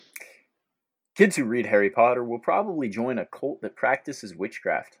Kids who read Harry Potter will probably join a cult that practices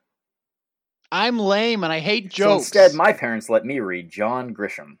witchcraft. I'm lame and I hate jokes. So instead, my parents let me read John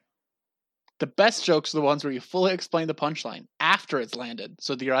Grisham. The best jokes are the ones where you fully explain the punchline after it's landed,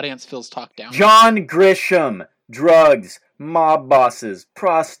 so your audience feels talked down. John Grisham. Drugs, mob bosses,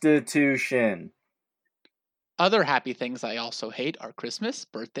 prostitution. Other happy things I also hate are Christmas,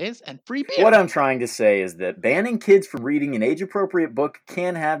 birthdays, and free beer. What I'm trying to say is that banning kids from reading an age-appropriate book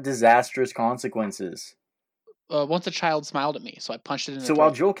can have disastrous consequences. Once a child smiled at me, so I punched it in the So throat.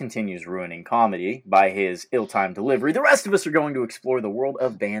 while Joel continues ruining comedy by his ill-timed delivery, the rest of us are going to explore the world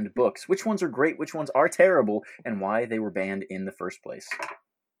of banned books. Which ones are great, which ones are terrible, and why they were banned in the first place.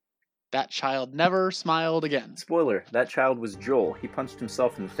 That child never smiled again. Spoiler, that child was Joel. He punched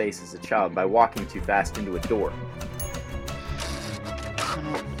himself in the face as a child by walking too fast into a door. I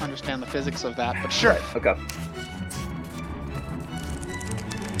don't understand the physics of that, but sure. Right, okay.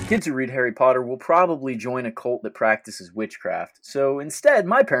 Kids who read Harry Potter will probably join a cult that practices witchcraft, so instead,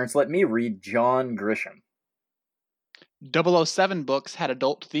 my parents let me read John Grisham. 007 books had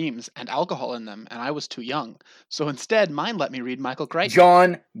adult themes and alcohol in them, and I was too young, so instead, mine let me read Michael Crichton.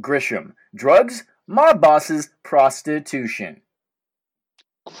 John Grisham. Drugs, mob bosses, prostitution.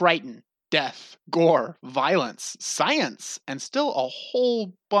 Crichton. Death, gore, violence, science, and still a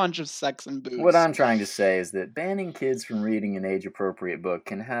whole bunch of sex and booze. What I'm trying to say is that banning kids from reading an age-appropriate book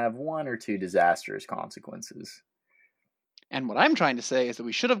can have one or two disastrous consequences. And what I'm trying to say is that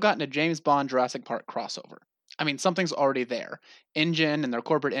we should have gotten a James Bond Jurassic Park crossover. I mean, something's already there. InGen and their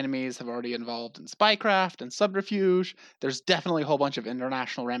corporate enemies have already involved in spycraft and subterfuge. There's definitely a whole bunch of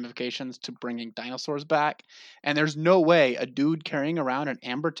international ramifications to bringing dinosaurs back. And there's no way a dude carrying around an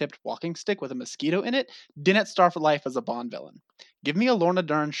amber-tipped walking stick with a mosquito in it didn't start for life as a Bond villain. Give me a Lorna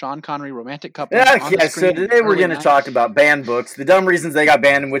Dern, Sean Connery romantic couple. Okay, so today we're going to talk about banned books, the dumb reasons they got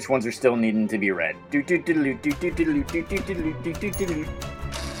banned, and which ones are still needing to be read.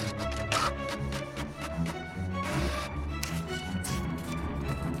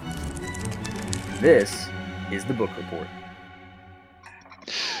 This is the book report.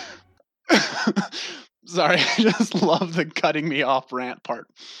 Sorry, I just love the cutting me off rant part.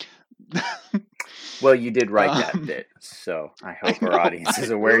 Well, you did write that bit, so I hope our audience is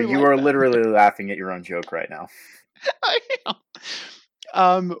aware really you are literally laughing at your own joke right now. I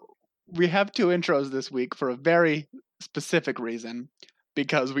am. We have two intros this week for a very specific reason,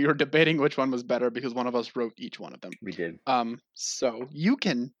 because we were debating which one was better because one of us wrote each one of them. We did. So you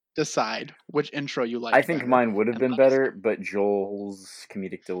can decide which intro you like. I think mine would have been better, but Joel's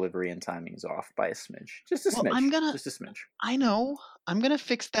comedic delivery and timing is off by a smidge. Just a smidge. Just a smidge. I know. I'm going to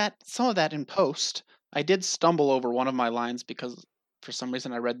fix some of that in post. I did stumble over one of my lines because for some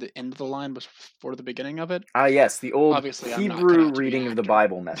reason I read the end of the line before the beginning of it. Ah, yes, the old obviously, Hebrew reading of the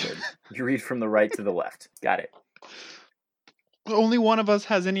Bible method. You read from the right to the left. Got it. Only one of us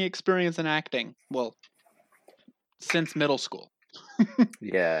has any experience in acting. Well, since middle school.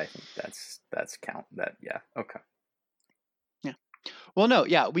 Yeah, I think that's count. That yeah, okay. Yeah. Well, no,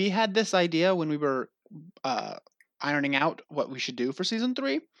 yeah, we had this idea when we were ironing out what we should do for season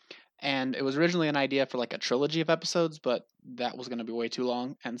 3, and it was originally an idea for like a trilogy of episodes, but that was going to be way too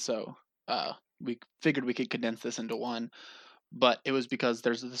long, and so we figured we could condense this into one. But it was because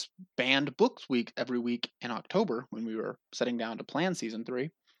there's this banned books week every week in October when we were sitting down to plan season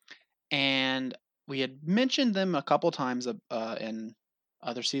 3, and we had mentioned them a couple times in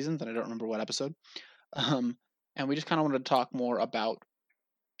other seasons, and I don't remember what episode. And we just kind of wanted to talk more about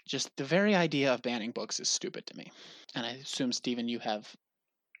just the very idea of banning books is stupid to me. And I assume, Stephen, you have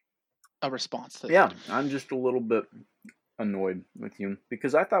a response to that. Yeah, I'm just a little bit annoyed with you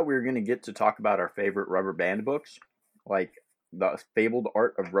because I thought we were going to get to talk about our favorite rubber band books, like the fabled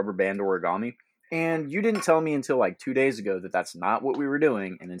art of rubber band origami. And you didn't tell me until like 2 days ago that that's not what we were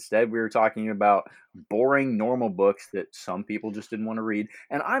doing. And instead we were talking about boring, normal books that some people just didn't want to read.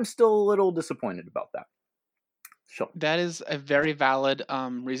 And I'm still a little disappointed about that. So that is a very valid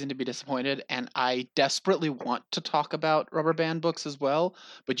reason to be disappointed. And I desperately want to talk about rubber band books as well.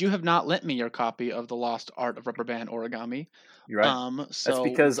 But you have not lent me your copy of The Lost Art of Rubber Band Origami. You're right. So that's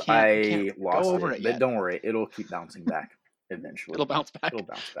because I lost over it. But don't worry. It'll keep bouncing back eventually. It'll bounce back. It'll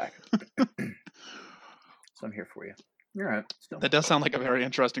bounce back. So I'm here for you. You're right. Still. That does sound like a very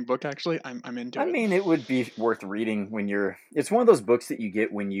interesting book, actually. I'm into it. I mean, it would be worth reading when you're... It's one of those books that you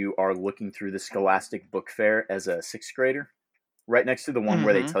get when you are looking through the Scholastic Book Fair as a 6th grader. Right next to the one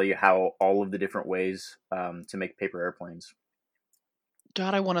where they tell you how all of the different ways to make paper airplanes.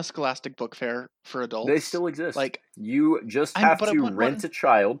 God, I want a Scholastic Book Fair for adults. They still exist. Like, you just have to rent a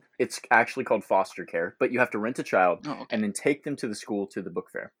child. It's actually called foster care, but you have to rent a child and then take them to the school to the book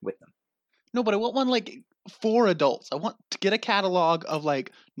fair with them. No, but I want one like for adults. I want to get a catalog of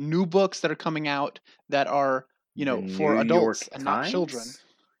like new books that are coming out that are, The for New adults York and not children. Times?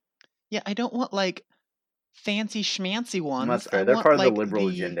 Yeah, I don't want like fancy schmancy That's ones. I fair. They're want part of the like liberal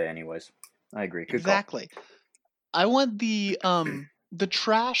agenda, anyways. I agree. Good call. exactly. I want the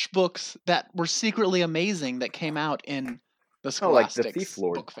trash books that were secretly amazing that came out in the Oh, like the Thief Scholastics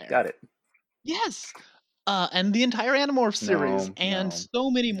Lord. book fair. Got it. Yes. And the entire Animorph series No, and no, so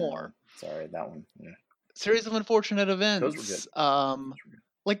many no. more. Sorry, that one. Yeah. Series of Unfortunate Those were good. Events.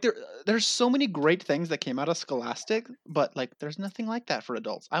 Like there's so many great things that came out of Scholastic, but like there's nothing like that for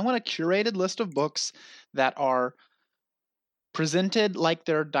adults. I want a curated list of books that are presented like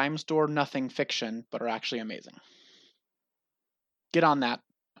they're dime store nothing fiction, but are actually amazing. Get on that,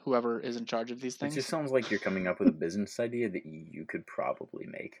 whoever is in charge of these It just things. sounds like you're coming up with a business idea that you could probably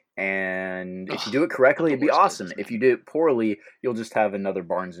make. And if you Ugh, do it I'm correctly, the it'd be worst awesome. If you businessman. do it poorly, you'll just have another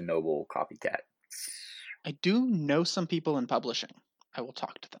Barnes and Noble copycat. I do know some people in publishing. I will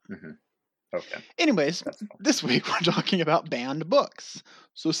talk to them. Okay, Anyways, that's cool. this week we're talking about banned books.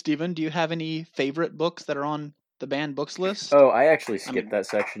 So, Steven, do you have any favorite books that are on the banned books list? Oh, I actually I skipped mean, that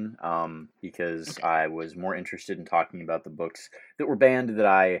section because okay. I was more interested in talking about the books that were banned that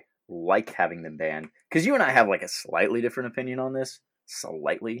I like having them banned. Because you and I have like a slightly different opinion on this,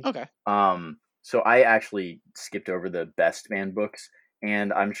 slightly. Okay. So I actually skipped over the best banned books,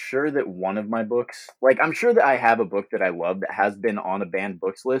 and I'm sure that one of my books, like I'm sure that I have a book that I love that has been on a banned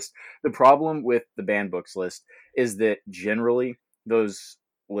books list. The problem with the banned books list is that generally those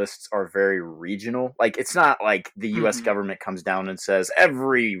lists are very regional. Like it's not like the US Mm-hmm. government comes down and says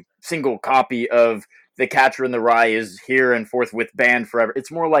every single copy of The Catcher in the Rye is here and forthwith banned forever.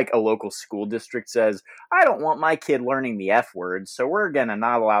 It's more like a local school district says, I don't want my kid learning the F word, so we're going to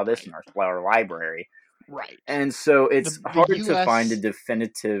not allow this in Right. our library. Right. And so The it's the hard to find a U.S.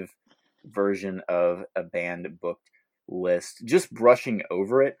 definitive version of a banned book list. Just brushing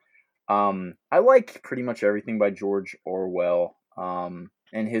over it. I like pretty much everything by George Orwell,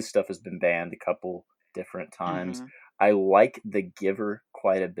 and his stuff has been banned a couple different times. Mm-hmm. I like The Giver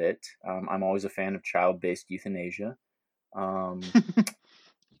quite a bit. I'm always a fan of child-based euthanasia. Um,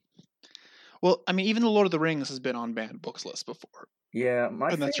 Well, I mean, even the Lord of the Rings has been on banned books list before, yeah, my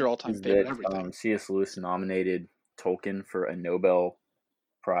and that's favorite your all-time is favorite that everything. C.S. Lewis nominated Tolkien for a Nobel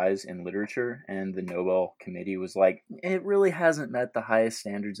Prize in Literature, and the Nobel Committee was like, it really hasn't met the highest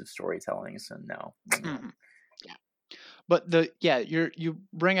standards of storytelling, so no. Mm-hmm. Yeah. But you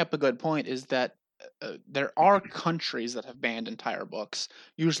bring up a good point is that there are countries that have banned entire books.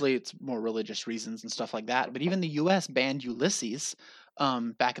 Usually it's more religious reasons and stuff like that. But even the U.S. banned Ulysses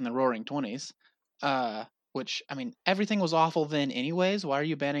back in the Roaring Twenties, uh, which I mean everything was awful then anyways. Why are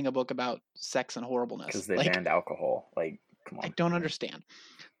you banning a book about sex and Because horribleness? they Like banned alcohol. Like, come I on. don't understand.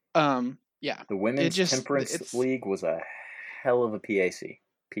 Yeah, The it Women's just Temperance it's League was a hell of a PAC.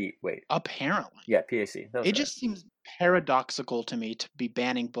 Wait. apparently Yeah, PAC. That was it right. just seems paradoxical to me to be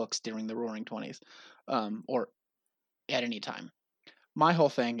banning books during the Roaring Twenties, or at any time. My whole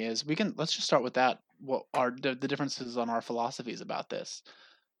thing is let's just start with that. What are the differences on our philosophies about this?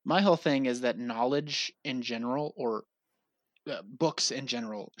 My whole thing is that knowledge in general, or books in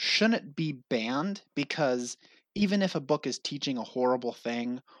general, shouldn't be banned because even if a book is teaching a horrible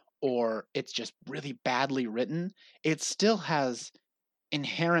thing or it's just really badly written, it still has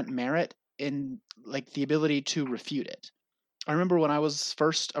inherent merit in like the ability to refute it. I remember when I was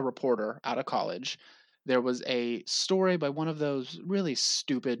first a reporter out of college, there was a story by one of those really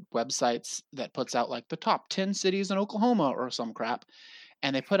stupid websites that puts out like the top 10 cities in Oklahoma or some crap.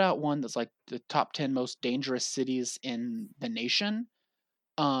 And they put out one that's like the top 10 most dangerous cities in the nation.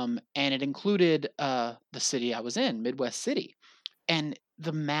 And it included the city I was in, Midwest City. And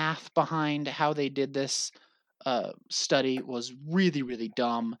the math behind how they did this study was really, really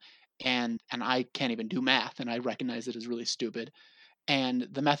dumb. And I can't even do math, and I recognize it as really stupid, and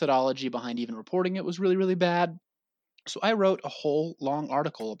the methodology behind even reporting it was really, really bad. So I wrote a whole long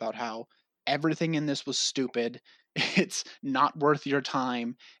article about how everything in this was stupid. It's not worth your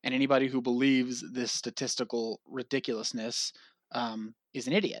time, and anybody who believes this statistical ridiculousness is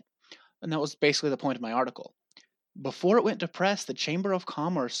an idiot. And that was basically the point of my article. Before it went to press, the Chamber of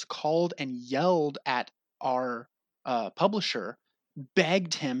Commerce called and yelled at our publisher,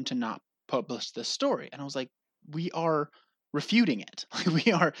 begged him to not publish this story. And I was like, we are refuting it.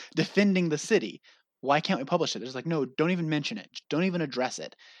 We are defending the city. Why can't we publish it? There's like, no, don't even mention it. Don't even address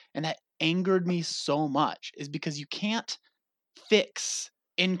it. And that angered me so much, is because you can't fix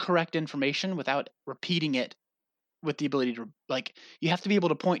incorrect information without repeating it with the ability to, like, you have to be able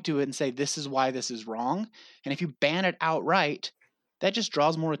to point to it and say this is why this is wrong. And if you ban it outright, that just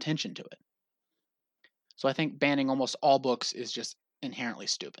draws more attention to it. So I think banning almost all books is just inherently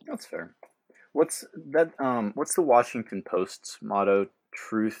stupid. That's fair. What's that? What's the Washington Post's motto?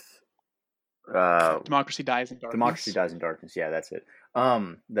 Truth. Democracy dies in darkness. Democracy dies in darkness. Yeah, that's it.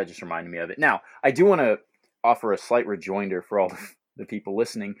 That just reminded me of it. Now, I do want to offer a slight rejoinder for all the people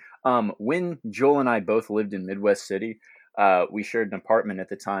listening. When Joel and I both lived in Midwest City, we shared an apartment at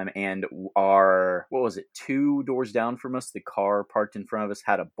the time, and what was it, 2 doors down from us, the car parked in front of us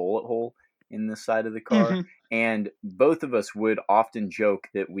had a bullet hole in the side of the car. Mm-hmm. And both of us would often joke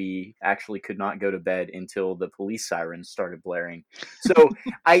that we actually could not go to bed until the police sirens started blaring. So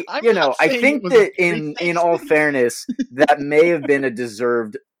I think that in all fairness, that may have been a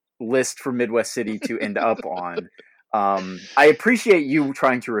deserved list for Midwest City to end up on. I appreciate you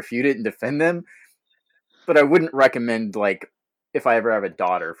trying to refute it and defend them, but I wouldn't recommend, like, if I ever have a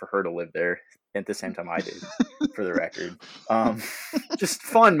daughter, for her to live there at the same time I did, for the record. Just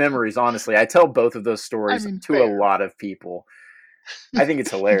fun memories, honestly. I tell both of those stories to fair. a lot of people. I think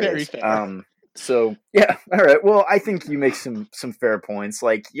it's hilarious. Very fair. So, yeah, all right. Well, I think you make some fair points.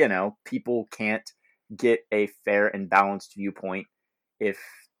 Like, people can't get a fair and balanced viewpoint if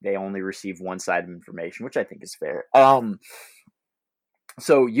they only receive one side of information, which I think is fair.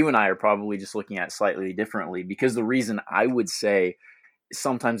 So you and I are probably just looking at it slightly differently, because the reason I would say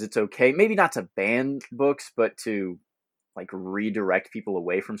sometimes it's okay, maybe not to ban books, but to like redirect people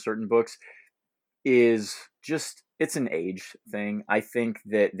away from certain books, is just, it's an age thing. I think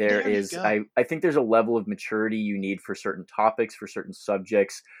that I think there's a level of maturity you need for certain topics, for certain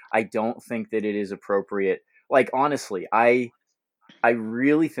subjects. I don't think that it is appropriate. Like, honestly, I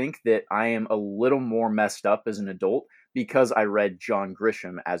really think that I am a little more messed up as an adult because I read John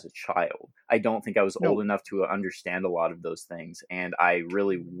Grisham as a child. I don't think I was old enough to understand a lot of those things, and I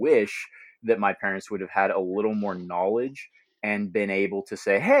really wish that my parents would have had a little more knowledge and been able to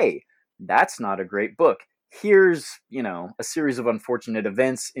say, hey, that's not a great book. Here's, a series of unfortunate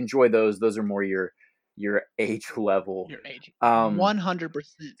events. Enjoy those. Those are more your age level. Your age. 100%.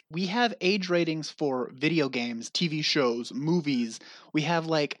 We have age ratings for video games, TV shows, movies. We have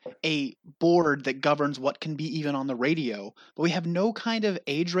like a board that governs what can be even on the radio, but we have no kind of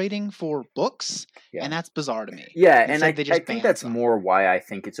age rating for books, and that's bizarre to me. Yeah, and I think that's more why I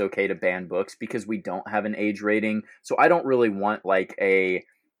think it's okay to ban books, because we don't have an age rating. So I don't really want like an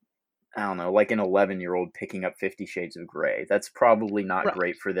 11-year-old picking up 50 Shades of Grey. That's probably not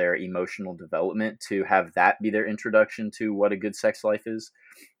great for their emotional development to have that be their introduction to what a good sex life is.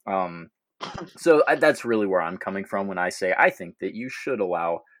 So that's really where I'm coming from when I say I think that you should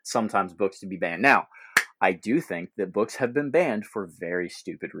allow sometimes books to be banned. Now, I do think that books have been banned for very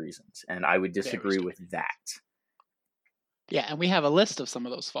stupid reasons, and I would disagree with that. Yeah, and we have a list of some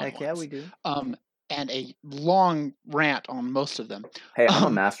of those fun ones. Yeah, we do. And a long rant on most of them. Hey, I'm a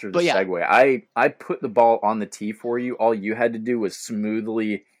master of the segue. I put the ball on the tee for you. All you had to do was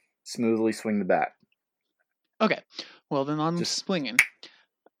smoothly swing the bat. Okay. Well, then I'm just swinging.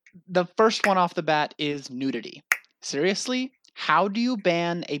 The first one off the bat is nudity. Seriously? How do you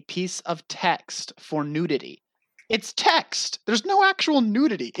ban a piece of text for nudity? It's text. There's no actual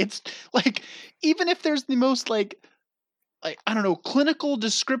nudity. It's like, even if there's the most I don't know, clinical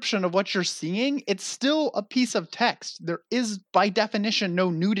description of what you're seeing, it's still a piece of text. There is, by definition,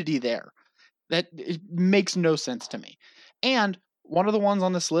 no nudity there. That it makes no sense to me. And one of the ones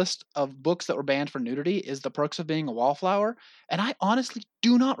on this list of books that were banned for nudity is The Perks of Being a Wallflower. And I honestly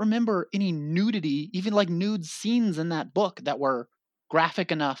do not remember any nudity, even like nude scenes in that book that were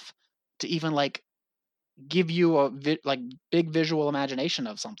graphic enough to even like give you a big visual imagination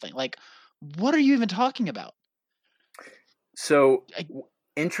of something. Like, what are you even talking about? So,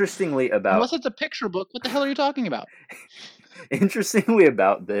 interestingly about... Unless it's a picture book, what the hell are you talking about? Interestingly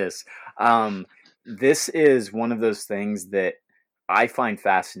about this, this is one of those things that I find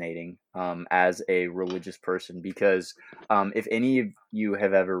fascinating as a religious person, because if any of you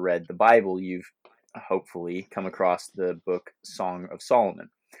have ever read the Bible, you've hopefully come across the book Song of Solomon.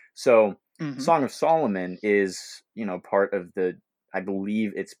 So, Song of Solomon is, part of I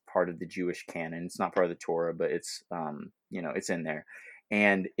believe it's part of the Jewish canon. It's not part of the Torah, but it's, it's in there.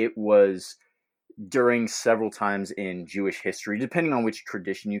 And it was during several times in Jewish history, depending on which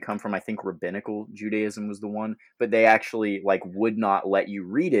tradition you come from. I think rabbinical Judaism was the one, but they actually would not let you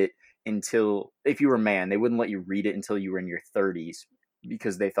read it until, if you were a man, they wouldn't let you read it until you were in your 30s,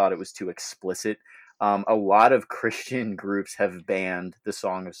 because they thought it was too explicit. A lot of Christian groups have banned the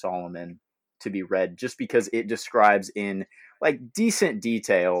Song of Solomon to be read just because it describes in decent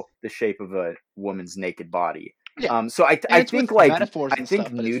detail the shape of a woman's naked body. Yeah. So I think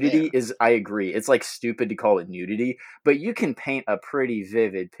nudity is, I agree. It's stupid to call it nudity, but you can paint a pretty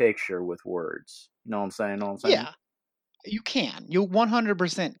vivid picture with words. Know what I'm saying? Know what I'm saying? Yeah, you can. You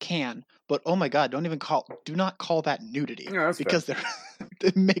 100% can. But oh my God, do not call that nudity, Yeah, that's fair. because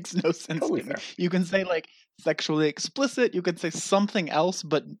it makes no sense Totally to me. fair. You can say like sexually explicit, you can say something else,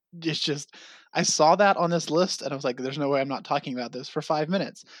 but it's just, I saw that on this list and I was like, there's no way I'm not talking about this for 5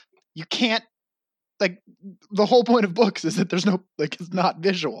 minutes. You can't, like, the whole point of books is that there's no, like, it's not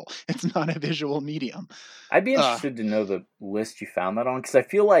visual. It's not a visual medium. I'd be Uh, interested to know the list you found that on, because I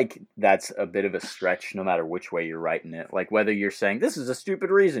feel like that's a bit of a stretch no matter which way you're writing it. Like whether you're saying this is a stupid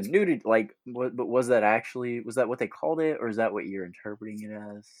reason, nudity, like, but was that what they called it, or is that what you're interpreting it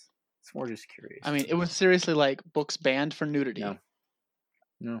as? It's more just curious. I mean, it was seriously like books banned for No, nudity.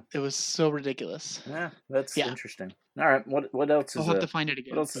 no. It was so ridiculous. Yeah, that's Yeah, interesting. All right, what else I'll is have to a find it what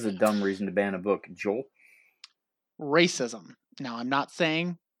again. else But is a dumb reason to ban a book, Joel? racism. Now, I'm not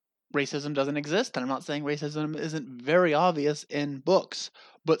saying racism doesn't exist, and I'm not saying racism isn't very obvious in books,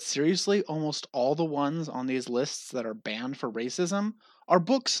 but seriously, almost all the ones on these lists that are banned for racism are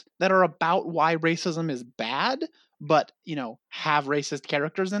books that are about why racism is bad, but, have racist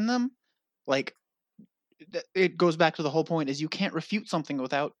characters in them. Like, it goes back to the whole point is you can't refute something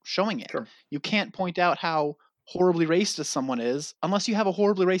without showing it. Sure. You can't point out how horribly racist someone is unless you have a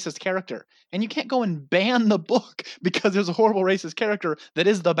horribly racist character. And you can't go and ban the book because there's a horrible racist character that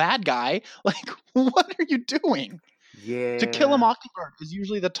is the bad guy. Like, what are you doing? To Kill a Yeah, Mockingbird is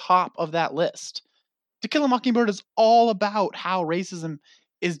usually the top of that list. To Kill a Mockingbird is all about how racism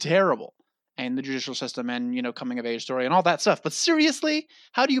is terrible and the judicial system and, coming of age story and all that stuff. But seriously,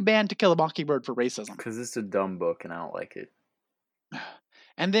 how do you ban To Kill a Mockingbird for racism? because it's a dumb book and I don't like it.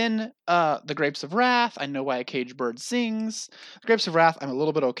 And then The Grapes of Wrath, I Know Why a Caged Bird Sings. The Grapes of Wrath, I'm a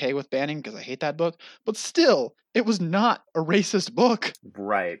little bit okay with banning because I hate that book, but still, it was not a racist book.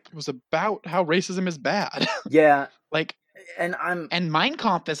 Right. It was about how racism is bad. Yeah, Like, and I'm and Mein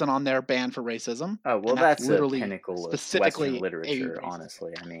Kampf isn't on there banned for racism, oh well, and that's that's a literally pinnacle of Western specifically a literature. racist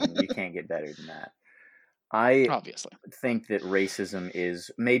Honestly, I book. mean, you can't get better than that. I Obviously. think that racism is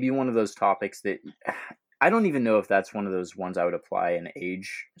maybe one of those topics that I don't even know if that's one of those ones I would apply an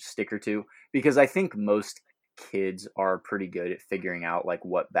age sticker to, because I think most kids are pretty good at figuring out like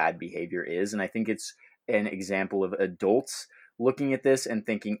what bad behavior is, and I think it's an example of adults looking at this and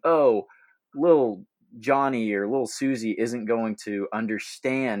thinking, "Oh, little Johnny or little Susie isn't going to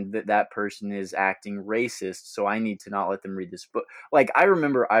understand that that person is acting racist, so I need to not let them read this book." Like I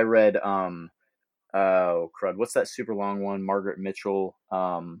remember I read oh crud, what's that super long one Margaret Mitchell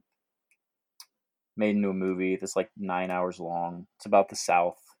made into a movie that's like 9 hours long. It's about the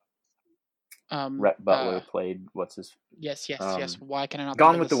South. Um, Rhett uh, Butler played what's his yes. Why can I not think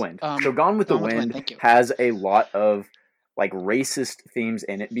Gone of with the this? Wind. So Gone with the Gone with the Wind. Wind Thank you. has a lot of like racist themes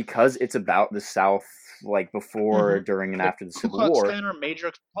in it because it's about the South, like before, Mm-hmm. during, and The after the Ku Civil Klux War. Klan are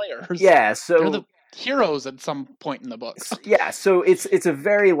major players. Yeah, They're the so heroes at some point in the book. yeah, so it's a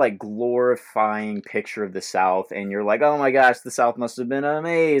very like glorifying picture of the South, and you're like, oh my gosh, the South must have been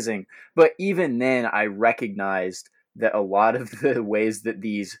amazing. But even then, I recognized that a lot of the ways that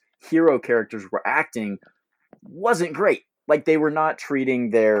these hero characters were acting wasn't great. Like they were not treating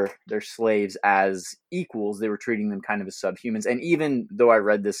their slaves as equals; they were treating them kind of as subhumans. And even though I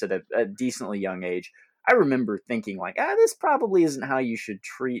read this at a decently young age, I remember thinking like, this probably isn't how you should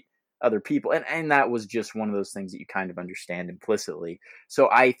treat other people. And that was just one of those things that you kind of understand implicitly. So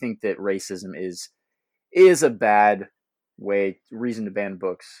I think that racism is a bad reason to ban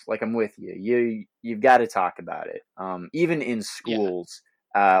books. Like I'm with you. You've got to talk about it. Even in Yeah. schools,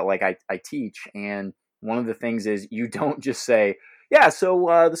 like I teach, and one of the things is you don't just say, yeah,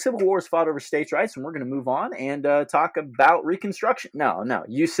 so the Civil War is fought over states' rights, and we're going to move on and talk about Reconstruction. No.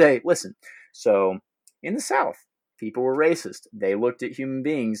 You say, listen, so in the South, people were racist. They looked at human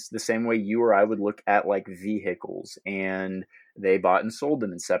beings the same way you or I would look at like vehicles, and they bought and sold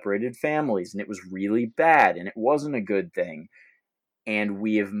them and separated families, and it was really bad, and it wasn't a good thing. And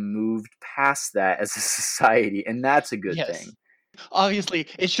we have moved past that as a society, and that's a good Yes. thing. Obviously,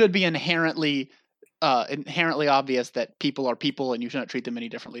 it should be inherently obvious that people are people and you shouldn't treat them any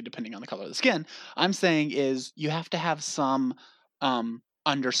differently depending on the color of the skin. I'm saying is you have to have some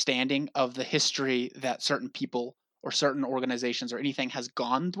understanding of the history that certain people or certain organizations or anything has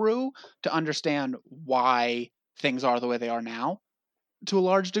gone through to understand why things are the way they are now to a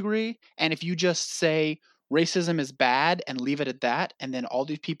large degree. And if you just say racism is bad and leave it at that, and then all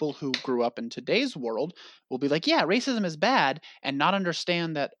these people who grew up in today's world will be like, yeah, racism is bad, and not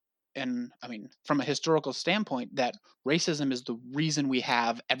understand that. And I mean, from a historical standpoint, that racism is the reason we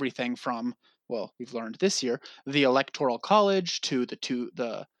have everything from, well, we've learned this year, the Electoral College to the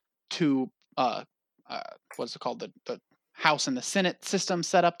two uh what's it called, the House and the Senate system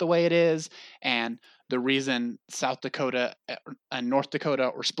set up the way it is, and the reason South Dakota and North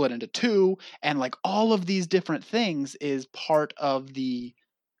Dakota were split into two, and like all of these different things is part of the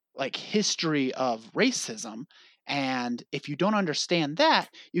like history of racism. And if you don't understand that,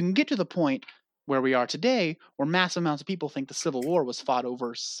 you can get to the point where we are today, where mass amounts of people think the Civil War was fought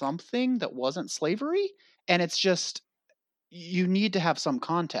over something that wasn't slavery. And it's just, you need to have some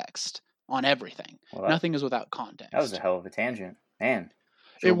context on everything. Well, Nothing is without context. That was a hell of a tangent, man.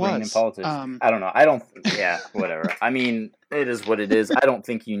 It Bringing in was. politics. I don't know. I don't. Yeah, whatever. I mean, it is what it is. I don't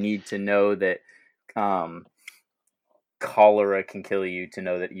think you need to know that cholera can kill you to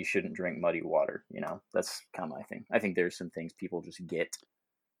know that you shouldn't drink muddy water. You know, that's kind of my thing. I think there's some things people just get.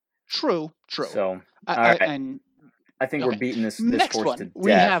 True. So, all right. I think we're beating this horse to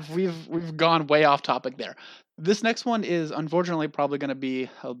death. We've gone way off topic there. This next one is unfortunately probably going to be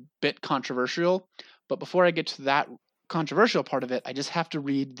a bit controversial. But before I get to that controversial part of it, I just have to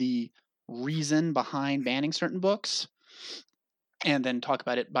read the reason behind banning certain books and then talk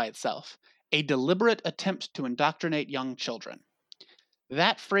about it by itself. A deliberate attempt to indoctrinate young children.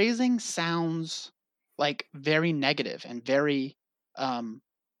 That phrasing sounds like very negative and very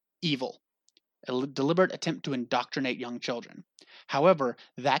evil. A deliberate attempt to indoctrinate young children. However,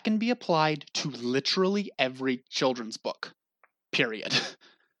 that can be applied to literally every children's book, period.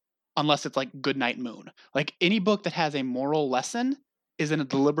 Unless it's like Goodnight Moon. Like any book that has a moral lesson is in a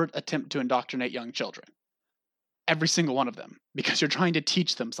deliberate attempt to indoctrinate young children. Every single one of them, because you're trying to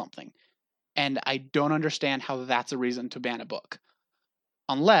teach them something. And I don't understand how that's a reason to ban a book.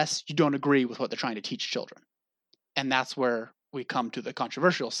 Unless you don't agree with what they're trying to teach children. And that's where we come to the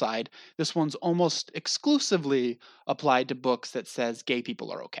controversial side. This one's almost exclusively applied to books that says gay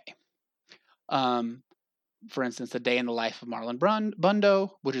people are okay. For instance, A Day in the Life of Marlon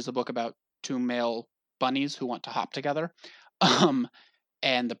Brando, which is a book about two male bunnies who want to hop together. And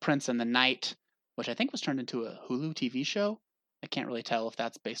The Prince and the Knight, which I think was turned into a Hulu TV show. I can't really tell if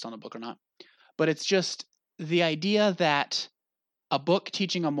that's based on a book or not. But it's just the idea that a book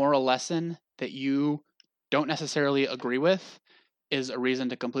teaching a moral lesson that you don't necessarily agree with is a reason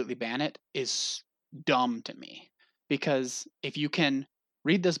to completely ban it is dumb to me. Because if you can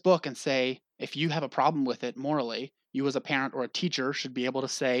read this book and say, if you have a problem with it morally, you as a parent or a teacher should be able to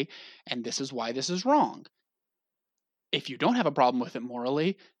say, and this is why this is wrong. If you don't have a problem with it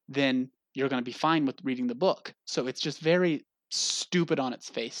morally, then you're going to be fine with reading the book. So it's just very stupid on its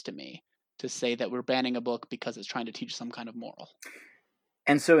face to me to say that we're banning a book because it's trying to teach some kind of moral.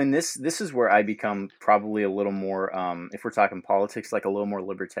 And so in this is where I become probably a little more, if we're talking politics, like a little more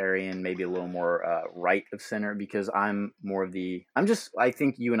libertarian, maybe a little more right of center, because I'm more of I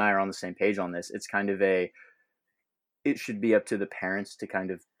think you and I are on the same page on this. It's kind of it should be up to the parents to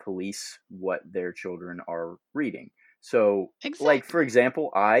kind of police what their children are reading. So, exactly. Like, for example,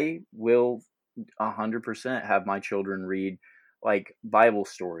 I will 100% have my children read like Bible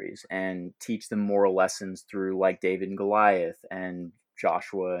stories and teach them moral lessons through like David and Goliath and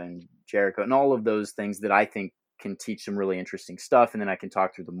Joshua and Jericho and all of those things that I think can teach some really interesting stuff. And then I can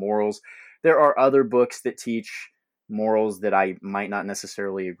talk through the morals. There are other books that teach morals that I might not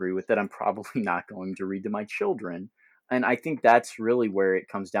necessarily agree with that I'm probably not going to read to my children. And I think that's really where it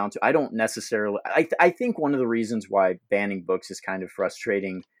comes down to. I don't necessarily, I think one of the reasons why banning books is kind of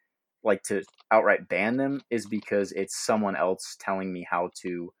frustrating, like to outright ban them, is because it's someone else telling me how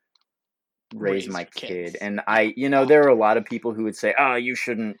to raise my kid. And there are a lot of people who would say, oh, you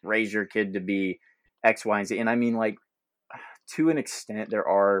shouldn't raise your kid to be X, Y, and Z. And I mean, like, to an extent, there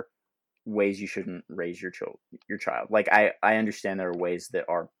are ways you shouldn't raise your child. Like, I understand there are ways that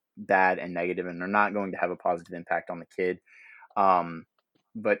are bad and negative and they're not going to have a positive impact on the kid.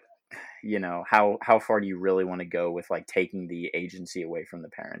 But how far do you really want to go with like taking the agency away from the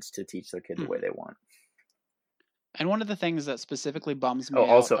parents to teach their kid the way they want? And one of the things that specifically bums me out.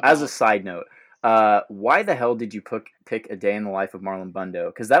 Also, as a side note, why the hell did you pick A Day in the Life of Marlon Brando?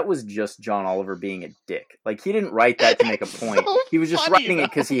 Because that was just John Oliver being a dick. Like, he didn't write that to make a point. So he was just writing it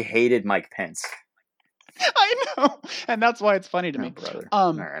because he hated Mike Pence. I know, and that's why it's funny to me. Brother.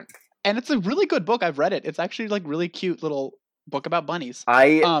 All right. And it's a really good book. I've read it. It's actually like really cute little book about bunnies.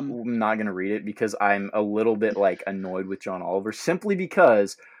 I'm not gonna read it because I'm a little bit like annoyed with John Oliver, simply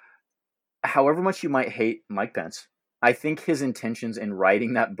because however much you might hate Mike Pence, I think his intentions in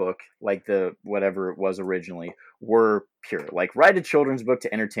writing that book, like the whatever it was originally, were pure. Like, write a children's book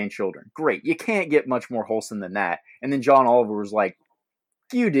to entertain children. Great. You can't get much more wholesome than that. And then John Oliver was like,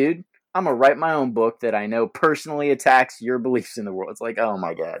 you dude, I'm going to write my own book that I know personally attacks your beliefs in the world. It's like, oh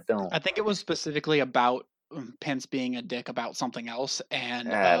my God, don't. I think it was specifically about Pence being a dick about something else,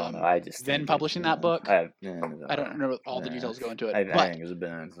 and I don't know. I just then think it. publishing that book. I don't know all the uh, details go into it, I but think it's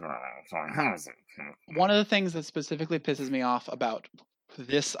been. one of the things that specifically pisses me off about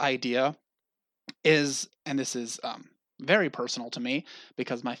this idea is, and this is very personal to me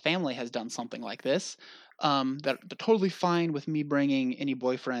because my family has done something like this. That they're totally fine with me bringing any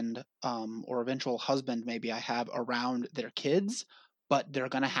boyfriend or eventual husband maybe I have around their kids, but they're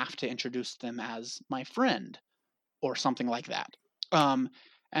gonna have to introduce them as my friend or something like that. Um,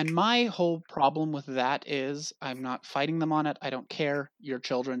 and my whole problem with that is I'm not fighting them on it. I don't care. Your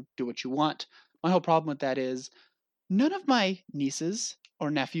children, do what you want. My whole problem with that is none of my nieces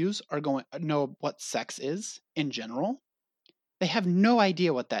or nephews are going know what sex is in general. They have no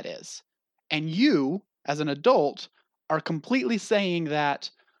idea what that is. And you, as an adult, are completely saying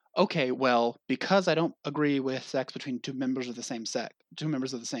that, okay, well, because I don't agree with sex between two members of the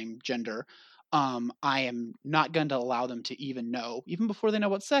same gender, I am not going to allow them to even know, even before they know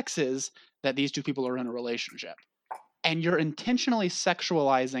what sex is, that these two people are in a relationship. And you're intentionally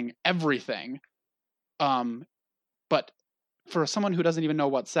sexualizing everything. But for someone who doesn't even know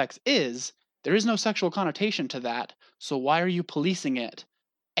what sex is, there is no sexual connotation to that. So why are you policing it?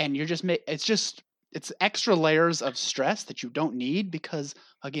 And you're just it's extra layers of stress that you don't need because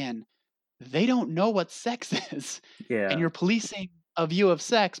again, they don't know what sex is. And Yeah. you're policing a view of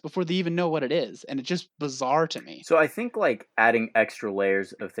sex before they even know what it is. And it's just bizarre to me. So I think like adding extra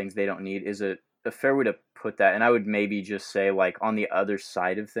layers of things they don't need is a fair way to put that. And I would maybe just say like on the other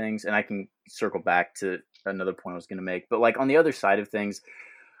side of things, and I can circle back to another point I was going to make, but like on the other side of things,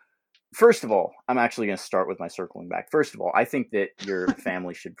 first of all, I'm actually going to start with my circling back. First of all, I think that your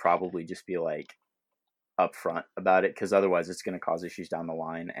family should probably just be like upfront about it because otherwise it's going to cause issues down the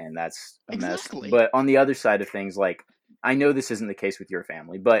line and that's a mess. Exactly. But on the other side of things, like I know this isn't the case with your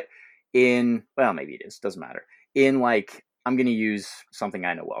family, but well, maybe it is, doesn't matter. In like, I'm going to use something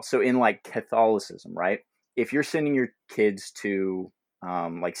I know well. So in like Catholicism, right? If you're sending your kids to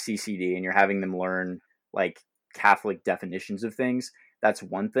like CCD and you're having them learn like Catholic definitions of things, that's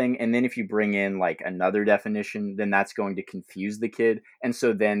one thing. And then if you bring in like another definition, then that's going to confuse the kid. And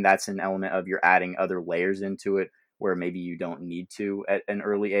so then that's an element of you're adding other layers into it where maybe you don't need to at an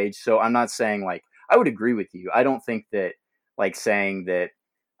early age. So I'm not saying like, I would agree with you. I don't think that like saying that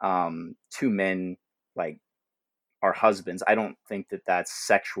two men like are husbands, I don't think that that's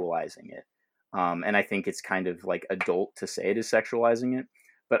sexualizing it. And I think it's kind of like adult to say it is sexualizing it.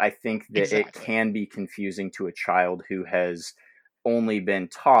 But I think that it Exactly. can be confusing to a child who has only been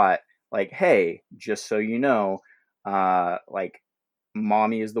taught, like, hey, just so you know, like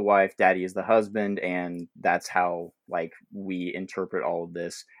mommy is the wife, daddy is the husband, and that's how like we interpret all of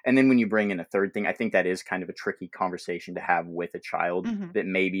this. And then when you bring in a third thing, I think that is kind of a tricky conversation to have with a child Hmm. that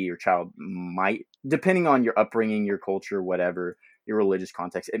maybe your child might, depending on your upbringing, your culture, whatever, your religious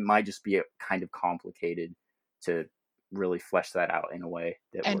context, it might just be a kind of complicated to really flesh that out in a way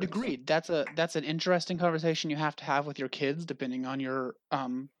that And works. agreed. That's an interesting conversation you have to have with your kids, depending on your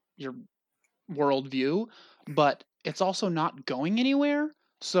worldview. But it's also not going anywhere.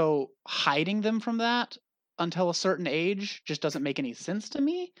 So hiding them from that until a certain age just doesn't make any sense to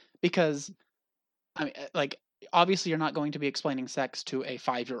me because I mean, like obviously you're not going to be explaining sex to a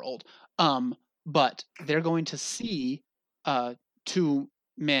 5-year-old, um, but they're going to see uh, two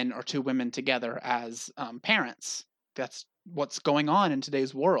men or two women together as parents. That's what's going on in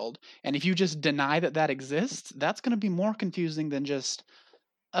today's world. And if you just deny that that exists, that's going to be more confusing than just,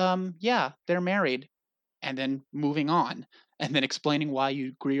 yeah, they're married, and then moving on, and then explaining why you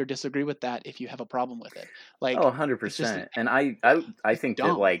agree or disagree with that if you have a problem with it. Oh, Like, it's just 100%. And I it's think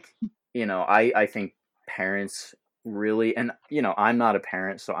that dumb, like, I think parents really, and I'm not a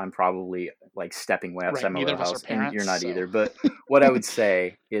parent, so I'm probably like stepping way outside right? my Neither of us are wheelhouse and you're parents, not so either. But what I would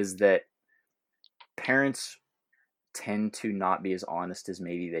say is that parents tend to not be as honest as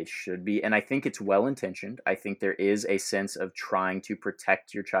maybe they should be. And I think it's well intentioned. I think there is a sense of trying to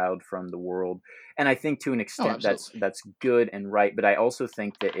protect your child from the world. And I think to an oh, extent absolutely. that's good and right. But I also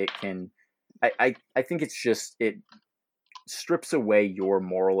think that it can I think it's just it strips away your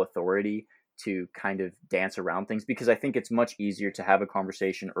moral authority to kind of dance around things because I think it's much easier to have a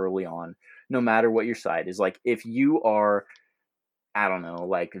conversation early on, no matter what your side is. Like if you are, I don't know,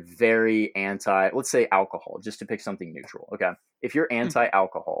 like very anti, let's say alcohol, just to pick something neutral. Okay. If you're anti Mhm.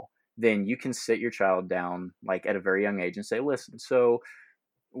 alcohol, then you can sit your child down like at a very young age and say, listen, so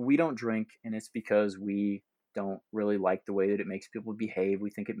we don't drink and it's because we don't really like the way that it makes people behave. We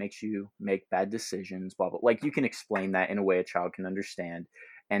think it makes you make bad decisions, blah blah. Like you can explain that in a way a child can understand,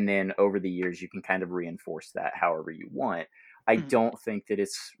 and then over the years you can kind of reinforce that however you want. I Mhm. don't think that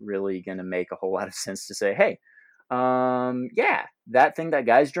it's really going to make a whole lot of sense to say, hey, yeah, that thing that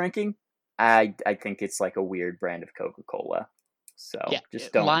guy's drinking, I think it's like a weird brand of Coca-Cola. So Yeah,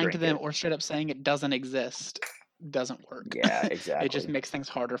 just don't lying to drink them it. or straight up saying it doesn't exist doesn't work. Yeah, It just exactly. makes things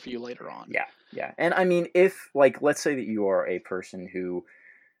harder for you later on. Yeah, yeah. And I mean, if like, let's say that you are a person who,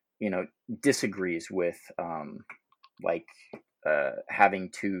 you know, disagrees with, like, having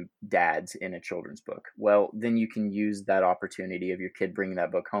two dads in a children's book. Well, then you can use that opportunity of your kid bringing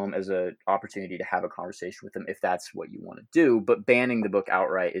that book home as an opportunity to have a conversation with them if that's what you want to do. But banning the book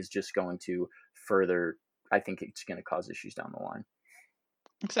outright is just going to further, I think it's going to cause issues down the line.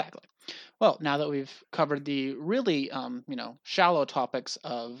 Exactly. Well, now that we've covered the really, shallow topics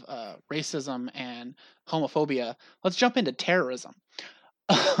of racism and homophobia, let's jump into terrorism.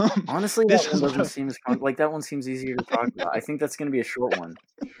 Honestly, that This one is what doesn't seem as like that one seems easier to talk about. I think that's going to be a short one.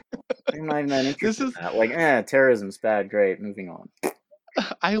 I'm not even that this interested is. in that. Like, terrorism's bad. Great, moving on.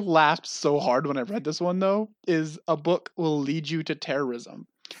 I laughed so hard when I read this one. Though, is a book will lead you to terrorism,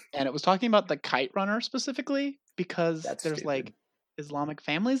 and it was talking about the kite runner specifically because That's there's like stupid. Islamic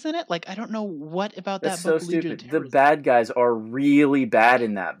families in it. Like, I don't know what about That's that so book will lead you to stupid. The terrorism. bad guys are really bad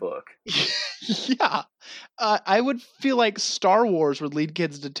in that book. Yeah, I would feel like Star Wars would lead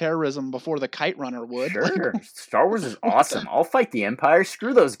kids to terrorism before the Kite Runner would. Like, Sure, Star Wars is what the awesome. I'll fight the Empire.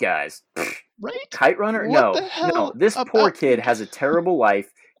 Screw those guys. right? Kite Runner? What No, the no. hell This poor about kid has a terrible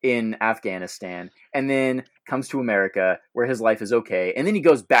life in Afghanistan and then comes to America where his life is okay. And then he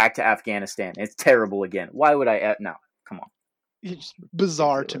goes back to Afghanistan and it's terrible again. Why would I? No, come on. It's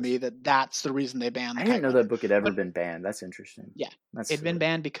bizarre to me Ridiculous. that that's the reason they banned I the didn't Kite know that Runner. book had ever But been banned. That's interesting. yeah, That's it'd been silly.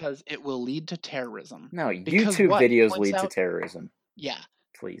 banned because it will lead to terrorism. No, Because YouTube what? It videos points lead to out, terrorism. yeah,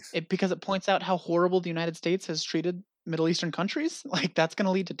 Please. because it points out how horrible the United States has treated Middle Eastern countries. Like, that's going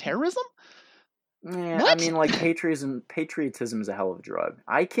to lead to terrorism? Yeah, I What? mean, like patriotism is a hell of a drug.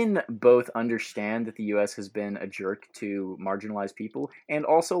 I can both understand that the U.S. has been a jerk to marginalized people, and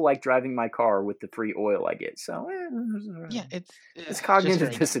also like driving my car with the free oil I get. So Yeah, it's just cognitive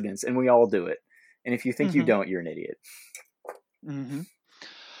very dumb. dissonance, and we all do it. And if you think you Hmm. don't, you're an idiot. Hmm.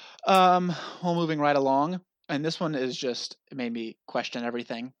 Um, well, moving right along, and this one is just it made me question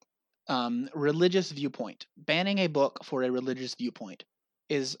everything. Religious viewpoint. Banning a book for a religious viewpoint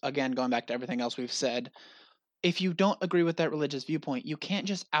is again going back to everything else we've said. If you don't agree with that religious viewpoint, you can't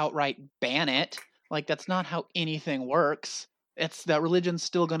just outright ban it. Like, that's not how anything works. It's that religion's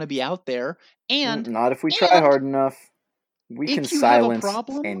still going to be out there, and Not if we try and hard enough. We can if you have a silence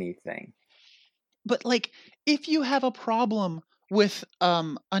problem anything. but like if you have a problem with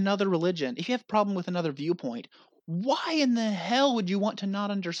another religion, if you have a problem with another viewpoint, why in the hell would you want to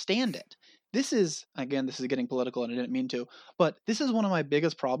not understand it? This is again, this is getting political and I didn't mean to, but this is one of my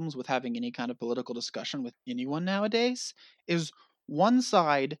biggest problems with having any kind of political discussion with anyone nowadays is one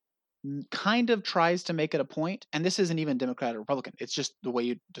side kind of tries to make it a point, and this isn't even Democrat or Republican, it's just the way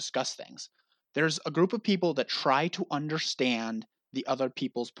you discuss things. There's a group of people that try to understand the other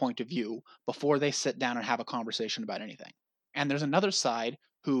people's point of view before they sit down and have a conversation about anything. And there's another side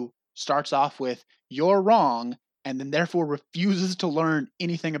who starts off with, you're wrong, and then therefore refuses to learn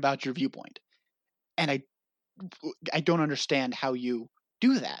anything about your viewpoint. And I don't understand how you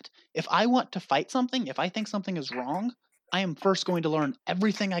do that. If I want to fight something, if I think something is wrong, I am first going to learn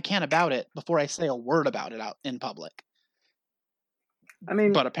everything I can about it before I say a word about it out in public. I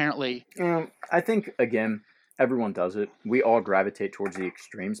mean, But apparently, I think again, everyone does it. We all gravitate towards the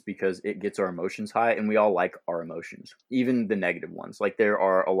extremes because it gets our emotions high, and we all like our emotions, even the negative ones. Like there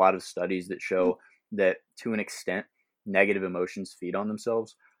are a lot of studies that show that to an extent, negative emotions feed on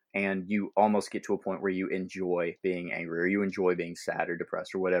themselves, and you almost get to a point where you enjoy being angry, or you enjoy being sad or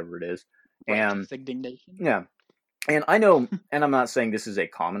depressed, or whatever it is. And righteous indignation. yeah, and I know, and I'm not saying this is a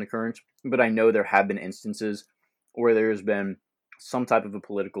common occurrence, but I know there have been instances where there's been some type of a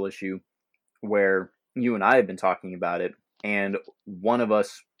political issue where you and I have been talking about it, and one of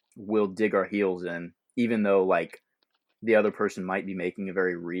us will dig our heels in, even though like the other person might be making a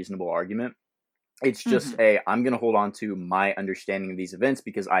very reasonable argument. It's just Hmm. I'm going to hold on to my understanding of these events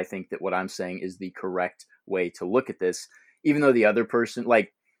because I think that what I'm saying is the correct way to look at this, even though the other person,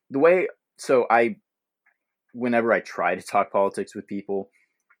 like the way, so whenever I try to talk politics with people,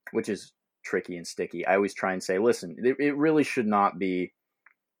 which is tricky and sticky, I always try and say, listen, it really should not be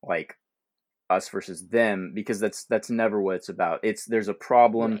like us versus them because that's never what it's about. It's there's a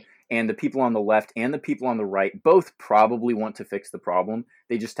problem Right. and the people on the left and the people on the right both probably want to fix the problem.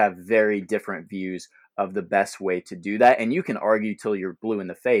 They just have very different views of the best way to do that. And you can argue till you're blue in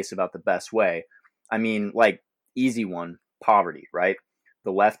the face about the best way. I mean, like easy one, poverty, right?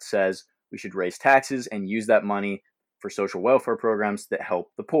 The left says we should raise taxes and use that money for social welfare programs that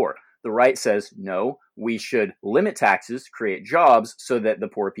help the poor. The right says, no, we should limit taxes, create jobs so that the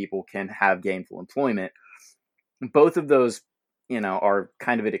poor people can have gainful employment. Both of those, are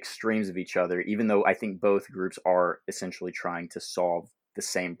kind of at extremes of each other, even though I think both groups are essentially trying to solve the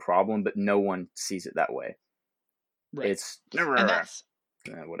same problem, but no one sees it that way. Right. It's and that's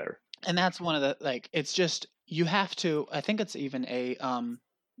whatever. And that's one of the it's just you have to. I think it's even a why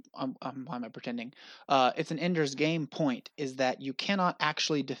am I pretending? It's an Ender's Game point is that you cannot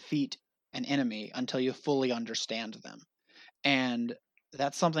actually defeat an enemy until you fully understand them, and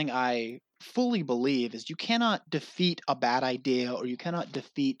that's something I fully believe is you cannot defeat a bad idea or you cannot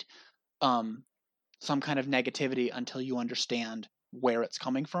defeat some kind of negativity until you understand where it's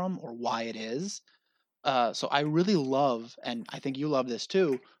coming from or why it is. So I really love, and I think you love this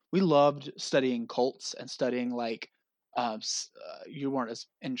too. We loved studying cults and studying you weren't as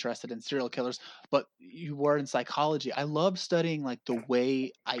interested in serial killers, but you were in psychology. I love studying like the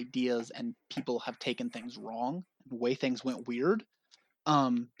way ideas and people have taken things wrong, the way things went weird.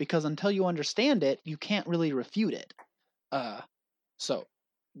 Because until you understand it, you can't really refute it. So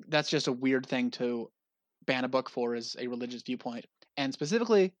that's just a weird thing to ban a book for is a religious viewpoint. And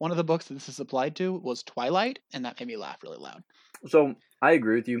specifically, one of the books that this is applied to was Twilight, and that made me laugh really loud. So I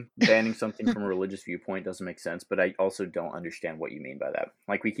agree with you. Banning something from a religious viewpoint doesn't make sense, but I also don't understand what you mean by that.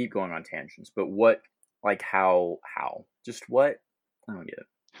 Like, we keep going on tangents, but what, like, how? Just what? I don't get it.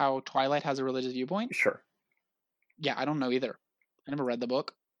 How Twilight has a religious viewpoint? Sure. Yeah, I don't know either. I never read the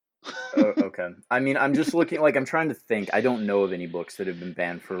book. Okay. I mean, I'm just looking, like, I'm trying to think. I don't know of any books that have been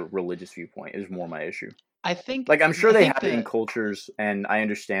banned for religious viewpoint, is more my issue. I think... Like, I'm sure they have it in cultures, and I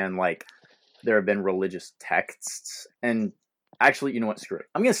understand, like, there have been religious texts, and actually, you know what, screw it.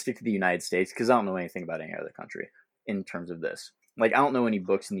 I'm going to stick to the United States, because I don't know anything about any other country in terms of this. Like, I don't know any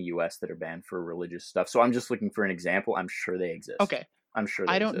books in the U.S. that are banned for religious stuff, so I'm just looking for an example. I'm sure they exist. Okay. I'm sure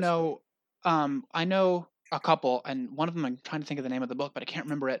they exist. I don't know. I know a couple, and one of them, I'm trying to think of the name of the book, but I can't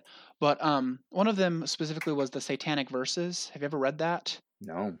remember it. But one of them specifically was the Satanic Verses. Have you ever read that?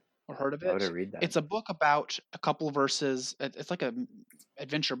 No. Or heard of it? Why would I read that? It's a book about a couple of verses. It's like a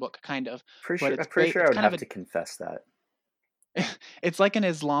adventure book, kind of. I'm pretty sure I would have to confess that. It's like an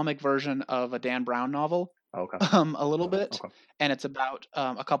Islamic version of a Dan Brown novel. Okay. A little bit. Okay. And it's about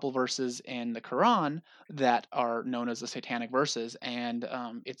a couple verses in the Quran that are known as the Satanic Verses, and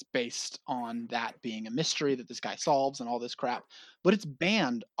it's based on that being a mystery that this guy solves and all this crap. But it's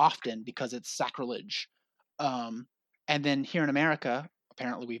banned often because it's sacrilege. And then here in America,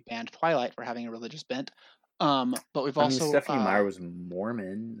 apparently we've banned Twilight for having a religious bent. But we've also... Stephanie Meyer was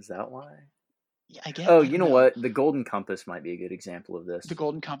Mormon. Is that why? Yeah, I guess. Oh, you know what? The Golden Compass might be a good example of this. The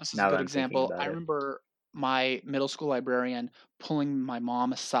Golden Compass is a good example. I remember my middle school librarian pulling my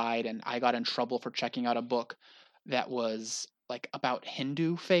mom aside, and I got in trouble for checking out a book that was like about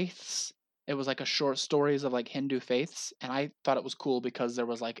Hindu faiths. It was like a short stories of like Hindu faiths, and I thought it was cool because there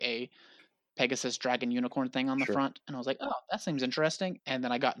was like a Pegasus dragon unicorn thing on the front, and I was like, oh, that seems interesting. And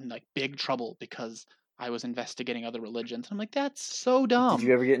then I got in like big trouble because I was investigating other religions. I'm like, that's so dumb. Did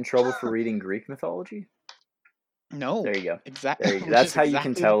you ever get in trouble for reading Greek mythology? No. There you go. Exactly. That's how you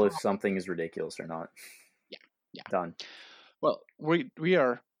can tell if something is ridiculous or not. Yeah. Done. Well, we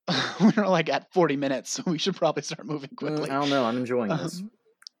are we're like at 40 minutes, so we should probably start moving quickly. I don't know. I'm enjoying this.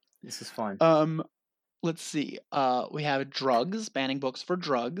 This is fun. Let's see. We have drugs, banning books for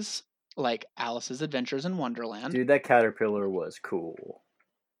drugs, like Alice's Adventures in Wonderland. Dude, that caterpillar was cool.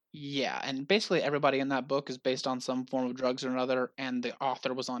 Yeah, and basically everybody in that book is based on some form of drugs or another, and the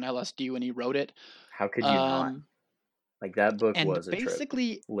author was on LSD when he wrote it. How could you not? Like, that book was a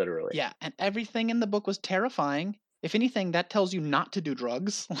trip. Literally. Yeah, and everything in the book was terrifying. If anything, that tells you not to do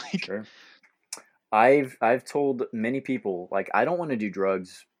drugs. Sure. I've told many people, like, I don't want to do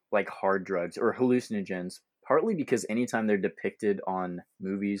drugs, like hard drugs or hallucinogens, partly because anytime they're depicted on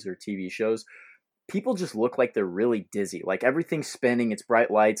movies or TV shows, people just look like they're really dizzy. Like, everything's spinning, it's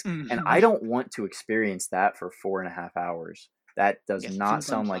bright lights, and I don't want to experience that for 4.5 hours. That does not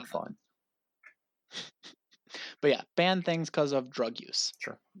sound like fun. But yeah, ban things because of drug use.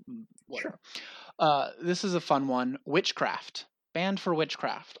 Sure. Whatever. This is a fun one. Witchcraft. Banned for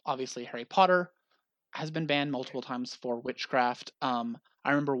witchcraft. Obviously, Harry Potter has been banned multiple times for witchcraft. I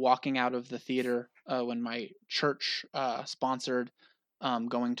remember walking out of the theater when my church sponsored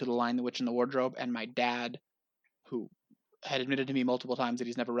going to The Lion, the Witch, and the Wardrobe, and my dad, who had admitted to me multiple times that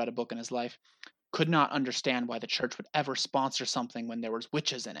he's never read a book in his life, could not understand why the church would ever sponsor something when there was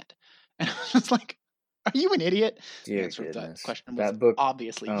witches in it. And I was just like, are you an idiot? Dear goodness. That question was that book,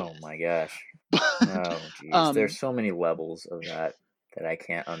 obviously oh yes. My gosh. Oh, geez. There's so many levels of that I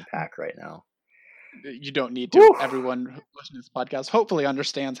can't unpack right now. You don't need to. Whew. Everyone who listens to this podcast hopefully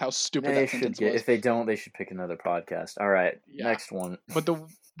understands how stupid that sentence was. If they don't, they should pick another podcast. All right, Yeah. next one. But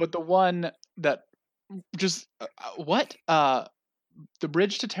the one that just what the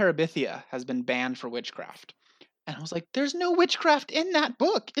bridge to Terabithia has been banned for witchcraft, and I was like, "There's no witchcraft in that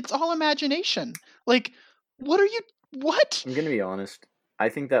book. It's all imagination." Like, what are you? What? I'm gonna be honest. I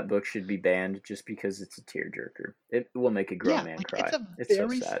think that book should be banned just because it's a tearjerker. It will make a grown man cry. It's a It's so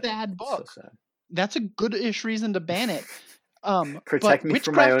very sad. sad book. It's so sad. That's a good-ish reason to ban it. Protect but me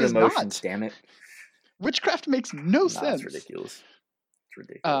from my own is emotions, not. damn it. Witchcraft makes no sense. It's ridiculous. It's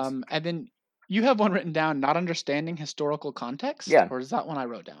ridiculous. And then you have one written down, not understanding historical context? Yeah. Or is that one I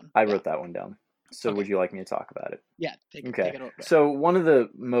wrote down? I wrote that one down. So Okay. Would you like me to talk about it? Yeah, take it over. So one of the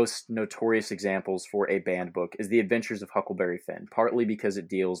most notorious examples for a banned book is The Adventures of Huckleberry Finn, partly because it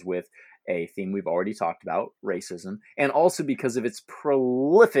deals with a theme we've already talked about, racism, and also because of its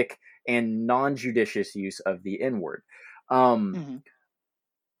prolific and non-judicious use of the N-word.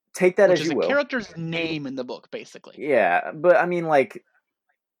 Take that Which as is you will. a character's name in the book, basically. Yeah, but I mean, like,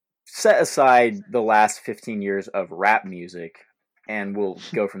 set aside the last 15 years of rap music, and we'll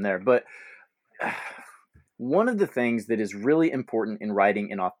go from there. But one of the things that is really important in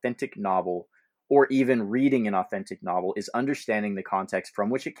writing an authentic novel, or even reading an authentic novel, is understanding the context from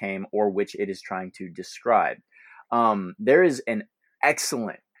which it came or which it is trying to describe. There is an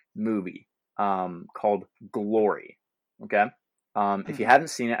excellent movie called Glory. Okay. If you haven't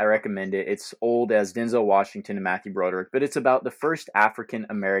seen it, I recommend it. It's old as Denzel Washington and Matthew Broderick, but it's about the first African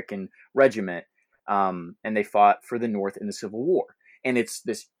American regiment, and they fought for the North in the Civil War. And it's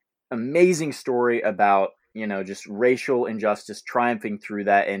this amazing story about, just racial injustice, triumphing through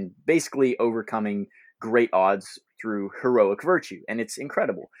that, and basically overcoming great odds through heroic virtue. And it's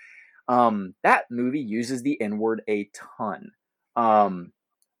incredible. That movie uses the N-word a ton.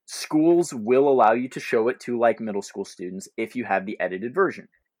 Schools will allow you to show it to like middle school students if you have the edited version.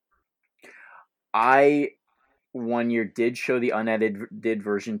 I one year did show the unedited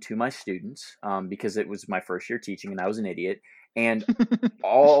version to my students because it was my first year teaching and I was an idiot. And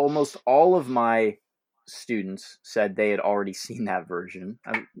almost all of my students said they had already seen that version.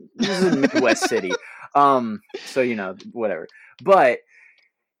 This is a Midwest city, so whatever. But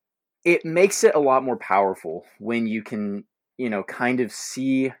it makes it a lot more powerful when you can kind of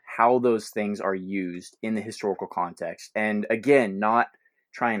see how those things are used in the historical context. And again, not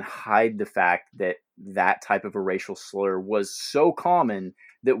try and hide the fact that that type of a racial slur was so common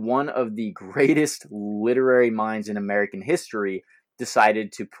that one of the greatest literary minds in American history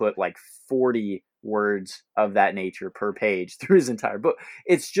decided to put like 40 words of that nature per page through his entire book.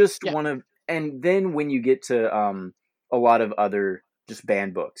 It's just and then when you get to a lot of other just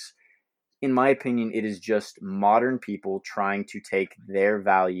banned books, in my opinion, it is just modern people trying to take their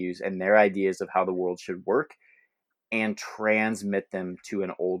values and their ideas of how the world should work and transmit them to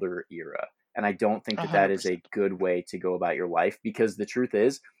an older era. And I don't think that is a good way to go about your life, because the truth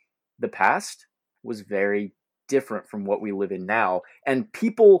is, the past was very different from what we live in now. And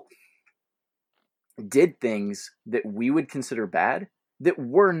people did things that we would consider bad that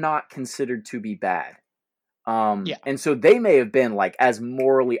were not considered to be bad. And so they may have been like as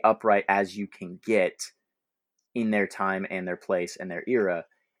morally upright as you can get in their time and their place and their era.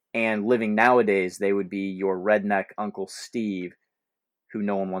 And living nowadays, they would be your redneck Uncle Steve, who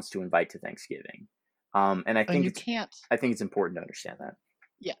no one wants to invite to Thanksgiving. And I think it's important to understand that.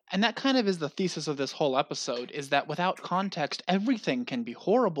 Yeah, and that kind of is the thesis of this whole episode, is that without context, everything can be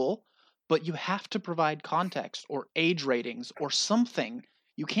horrible, but you have to provide context or age ratings or something.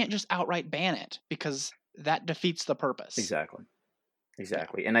 You can't just outright ban it, because that defeats the purpose.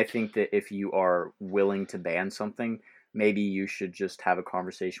 Exactly. And I think that if you are willing to ban something, maybe you should just have a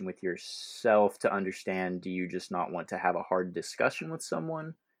conversation with yourself to understand, do you just not want to have a hard discussion with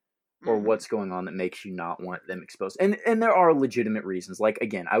someone? Or what's going on that makes you not want them exposed? And there are legitimate reasons. Like,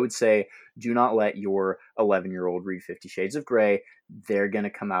 again, I would say do not let your 11-year-old read 50 Shades of Grey. They're going to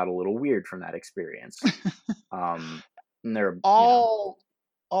come out a little weird from that experience. And they're all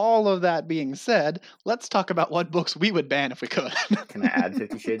of that being said, let's talk about what books we would ban if we could. Can I add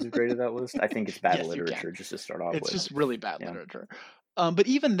 50 Shades of Grey to that list? I think it's bad literature just to start off with. It's just really bad literature. But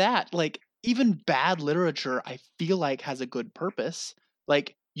even that, like, even bad literature, I feel like has a good purpose.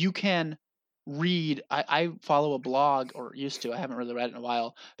 Like, you can read, I follow a blog, or used to, I haven't really read it in a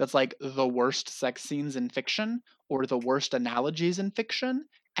while, that's like the worst sex scenes in fiction or the worst analogies in fiction,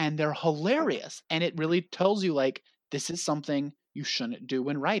 and they're hilarious. And it really tells you, like, this is something you shouldn't do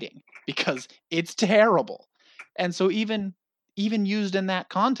when writing because it's terrible. And so even used in that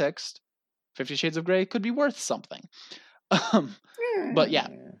context, 50 Shades of Grey could be worth something. But yeah,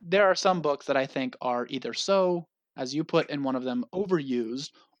 there are some books that I think are either so, as you put in one of them, overused,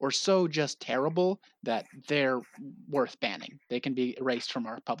 or so just terrible that they're worth banning. They can be erased from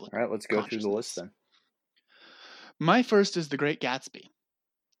our public All right, let's go through the list consciousness. then. My first is The Great Gatsby.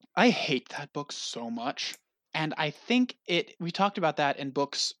 I hate that book so much. And I think we talked about that in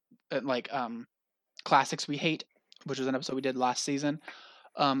books like classics we hate, which was an episode we did last season.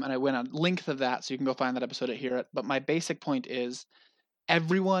 And I went on length of that, so you can go find that episode and hear it. But my basic point is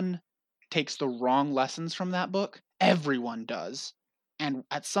everyone takes the wrong lessons from that book. Everyone does. And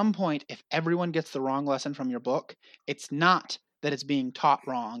at some point, if everyone gets the wrong lesson from your book, it's not that it's being taught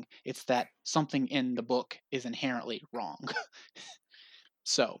wrong, it's that something in the book is inherently wrong.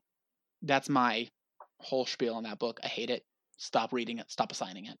 So that's my whole spiel on that book. I hate it. Stop reading it. Stop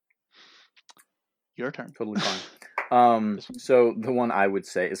assigning it. Your turn. Totally fine. So the one I would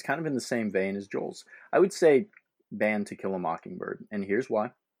say is kind of in the same vein as Joel's. I would say ban To Kill a Mockingbird, and here's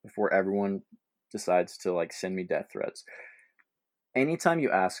why. Before everyone decides to like send me death threats, anytime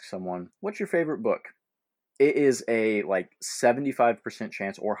you ask someone what's your favorite book, it is a like 75%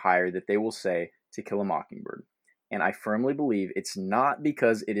 chance or higher that they will say To Kill a Mockingbird. And I firmly believe it's not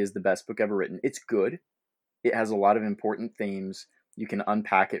because it is the best book ever written. It's good. It has a lot of important themes. You can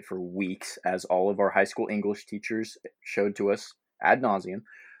unpack it for weeks, as all of our high school English teachers showed to us ad nauseum.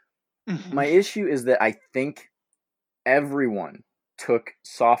 My issue is that I think everyone took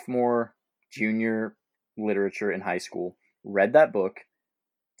sophomore, junior literature in high school, read that book,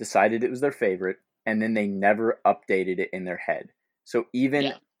 decided it was their favorite, and then they never updated it in their head. So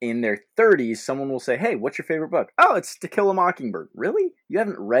even in their 30s, someone will say, hey, what's your favorite book? Oh, it's To Kill a Mockingbird. Really? You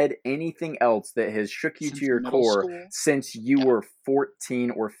haven't read anything else that has shook you Since to your core school? since you were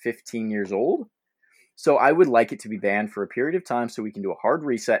 14 or 15 years old? So I would like it to be banned for a period of time so we can do a hard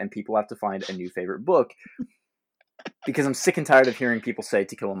reset and people have to find a new favorite book. Because I'm sick and tired of hearing people say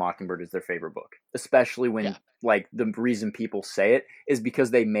To Kill a Mockingbird is their favorite book. Especially when, like, the reason people say it is because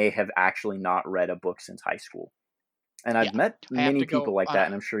they may have actually not read a book since high school. And I've met many people like that,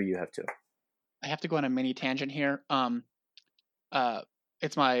 and I'm sure you have too. I have to go on a mini tangent here.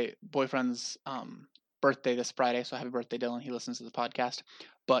 It's my boyfriend's birthday this Friday, so happy birthday, Dylan. He listens to the podcast.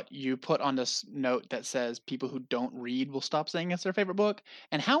 But you put on this note that says people who don't read will stop saying it's their favorite book.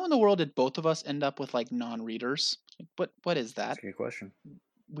 And how in the world did both of us end up with like non-readers? What is that? That's a good question.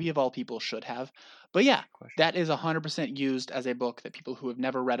 We of all people should have. But yeah, that is 100% used as a book that people who have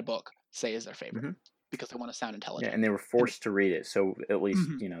never read a book say is their favorite because they want to sound intelligent. Yeah, and they were forced to read it, so at least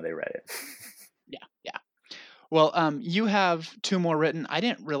they read it. Yeah. Well, you have two more written. I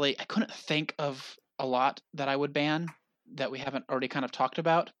couldn't think of a lot that I would ban that we haven't already kind of talked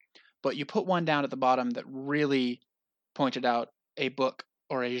about, but you put one down at the bottom that really pointed out a book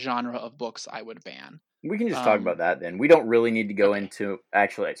or a genre of books I would ban. We can just talk about that then. We don't really need to go into...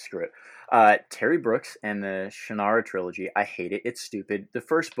 Actually, screw it. Terry Brooks and the Shannara trilogy. I hate it. It's stupid. The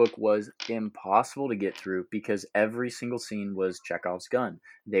first book was impossible to get through because every single scene was Chekhov's gun.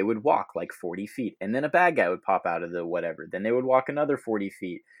 They would walk like 40 feet, and then a bad guy would pop out of the whatever. Then they would walk another 40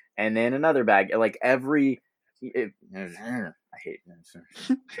 feet, and then another bad guy. Like every... I hate it. I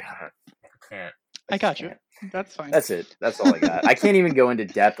can't. I got you. That's fine. That's it. That's all I got. I can't even go into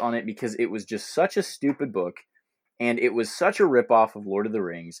depth on it because it was just such a stupid book, and it was such a ripoff of Lord of the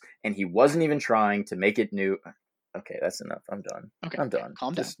Rings, and he wasn't even trying to make it new. Okay, that's enough. I'm done. Okay, I'm done.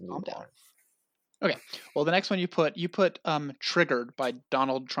 Calm down. Okay. Well, the next one you put Triggered by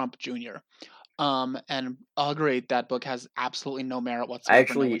Donald Trump Jr. And I'll agree that book has absolutely no merit whatsoever. I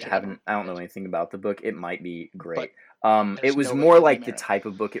actually I don't know anything about the book. It might be great. It was more like the type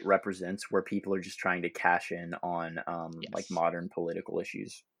of book it represents where people are just trying to cash in on like modern political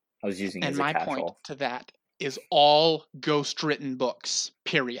issues. I was using it as a catch-all. And my point to that is all ghost-written books,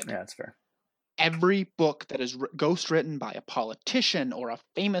 period. Yeah, that's fair. Every book that is ghost-written by a politician or a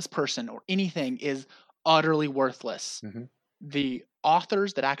famous person or anything is utterly worthless. The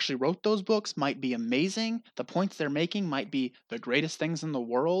authors that actually wrote those books might be amazing. The points they're making might be the greatest things in the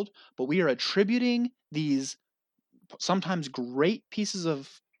world, but we are attributing these sometimes great pieces of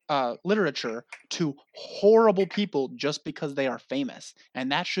literature to horrible people just because they are famous,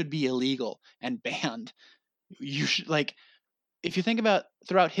 and that should be illegal and banned. You should, like, if you think about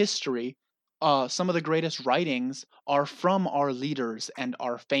throughout history, some of the greatest writings are from our leaders and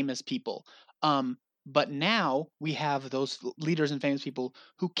our famous people. But now we have those leaders and famous people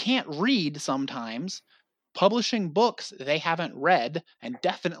who can't read sometimes, publishing books they haven't read and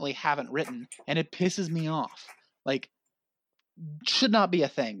definitely haven't written, and it pisses me off. Like, should not be a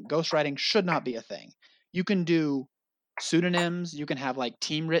thing. Ghostwriting should not be a thing. You can do pseudonyms. You can have like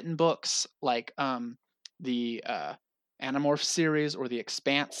team written books, like the Animorph series or the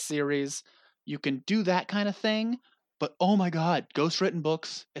Expanse series. You can do that kind of thing, but oh my god, ghostwritten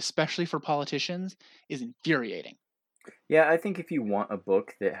books, especially for politicians, is infuriating. Yeah, I think if you want a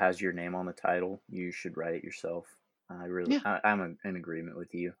book that has your name on the title, you should write it yourself. Yeah. I'm in agreement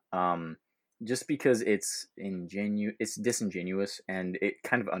with you. Just because it's disingenuous, and it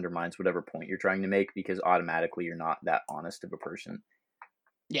kind of undermines whatever point you're trying to make because automatically you're not that honest of a person.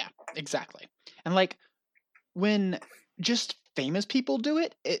 Yeah, exactly. And like when just famous people do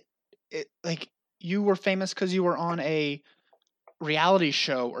it, it like you were famous because you were on a reality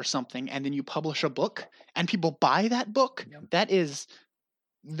show or something, and then you publish a book and people buy that book. Yeah. That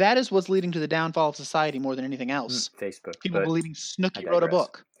is what's leading to the downfall of society more than anything else. Facebook, People but believing I Snooki wrote a digress.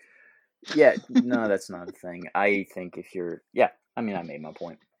 book. Yeah, no, that's not a thing. I think if you're, yeah, I mean, I made my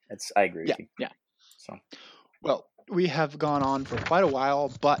point. I agree Yeah, with you. yeah. So, Well, we have gone on for quite a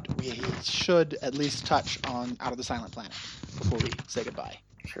while, but we should at least touch on Out of the Silent Planet before we say goodbye.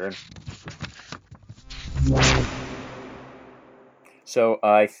 sure. So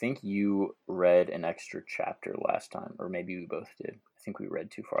I think you read an extra chapter last time, or maybe we both did. I think we read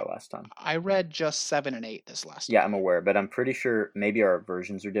too far last time. I read just 7 and 8 this last Yeah, time. I'm aware, but I'm pretty sure maybe our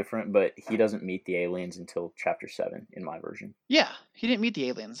versions are different, but he doesn't meet the aliens until chapter 7 in my version. Yeah, he didn't meet the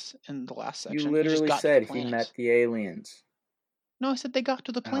aliens in the last You section. He just literally got to the said he planet. met the aliens. No, I said they got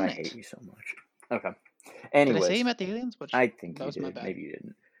to the Oh, I planet. hate you so much. Okay. Did I say he Anyways, met the aliens? Which I think that you was my did. bad. Maybe you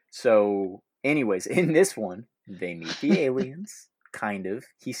didn't. So, anyways, in this one, they meet the aliens. Kind of.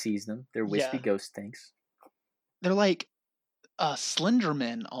 He sees them. They're wispy Yeah, ghost things. they're like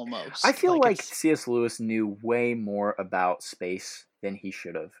Slenderman almost. I feel Like like it's C.S. Lewis knew way more about space than he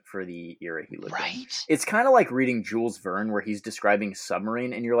should have for the era he lived in. right. It's kind of like reading Jules Verne, where he's describing a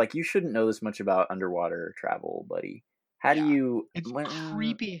submarine, and you're like, you shouldn't know this much about underwater travel, buddy. How do Yeah. you? It's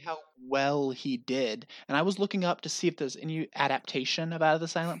creepy how well he did. And I was looking up to see if there's any adaptation of Out of the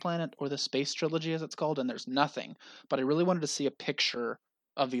Silent Planet or the Space Trilogy as it's called, and there's nothing. But I really wanted to see a picture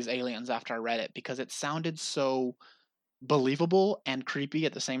of these aliens after I read it because it sounded so believable and creepy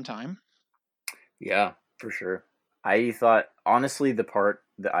at the same time. Yeah, for sure. I thought, honestly, the part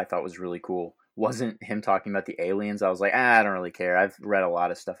that I thought was really cool wasn't him talking about the aliens. I was like, I don't really care. I've read a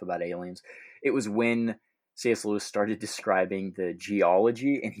lot of stuff about aliens. It was when C.S. Lewis started describing the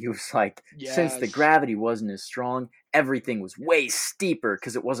geology, and he was like, since the Yes. gravity wasn't as strong, everything was way steeper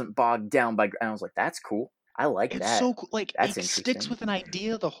because it wasn't bogged down by. And I was like, that's cool. I like It's that. so cool. Like That's it sticks interesting. with an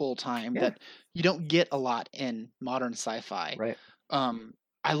idea the whole time Yeah, that you don't get a lot in modern sci-fi. right. Um,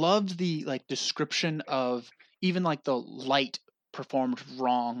 I loved the like description of even like the light performed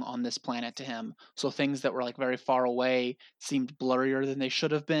wrong on this planet to him. So things that were like very far away seemed blurrier than they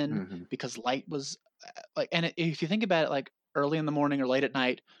should have been Mm-hmm. because light was like. And if you think about it, like early in the morning or late at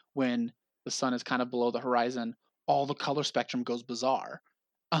night when the sun is kind of below the horizon, all the color spectrum goes bizarre.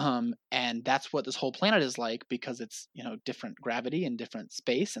 And that's what this whole planet is like because it's different gravity and different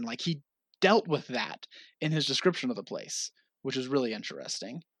space, and like he dealt with that in his description of the place, which is really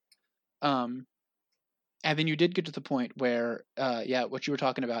interesting. Um, and then you did get to the point where, yeah, what you were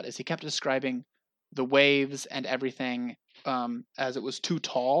talking about is he kept describing the waves and everything as it was too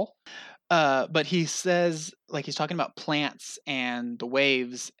tall. But he says, like, he's talking about plants and the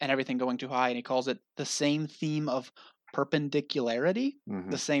waves and everything going too high, and he calls it the same theme of perpendicularity, Mm-hmm.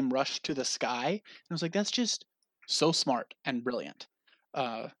 the same rush to the sky. And I was like, that's just so smart and brilliant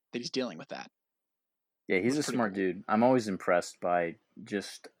that he's dealing with that. Yeah, It he's was a pretty smart cool. dude. I'm always impressed by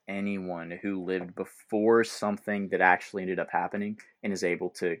just anyone who lived before something that actually ended up happening and is able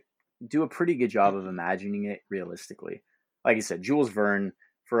to do a pretty good job of Mhm. imagining it realistically. Like I said, Jules Verne,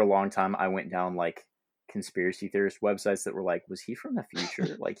 for a long time, I went down like conspiracy theorist websites that were like, was he from the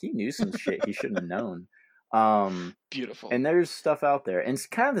future? Like he knew some shit he shouldn't have known. Um, Beautiful. and there's stuff out there. And it's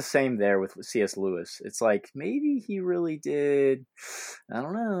kind of the same there with C.S. Lewis. It's like maybe he really did. I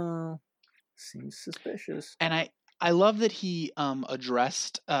don't know. Seems suspicious. And I love that he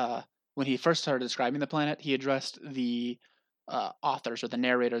addressed when he first started describing the planet, he addressed the authors or the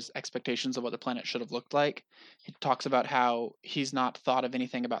narrators' expectations of what the planet should have looked like. He talks about how he's not thought of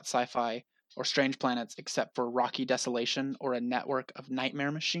anything about sci-fi or strange planets except for rocky desolation or a network of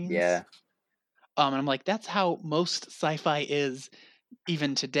nightmare machines. Yeah. And I'm like, that's how most sci-fi is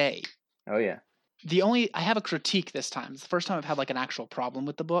even today. Oh yeah. I have a critique this time. It's the first time I've had like an actual problem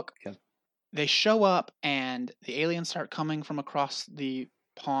with the book. Okay. They show up and the aliens start coming from across the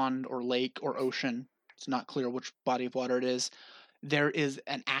pond or lake or ocean. It's not clear which body of water it is. There is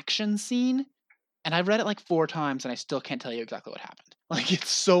an action scene, and I've read it like 4 times and I still can't tell you exactly what happened. Like it's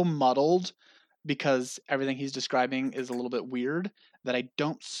so muddled because everything he's describing is a little bit weird that I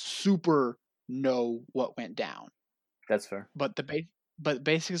don't super know what went down. That's fair. But the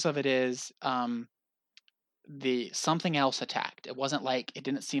basics of it is the something else attacked. It wasn't like, it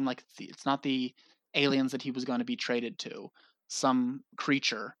didn't seem like it's not the aliens that he was going to be traded to. Some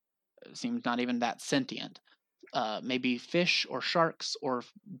creature seemed not even that sentient. Maybe fish or sharks or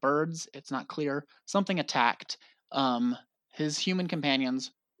birds. It's not clear. Something attacked. His human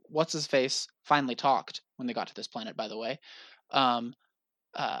companions, what's his face, finally talked when they got to this planet. By the way,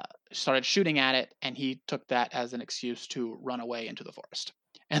 started shooting at it, and he took that as an excuse to run away into the forest.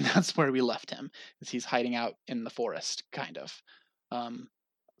 And that's where we left him, is he's hiding out in the forest, kind of,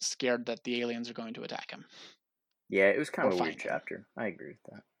 scared that the aliens are going to attack him. Yeah, it was kind of a weird chapter. I agree with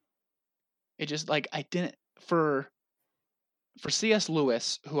that. It just, like, I didn't, for C.S.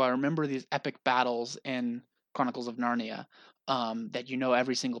 Lewis, who I remember these epic battles in Chronicles of Narnia, that you know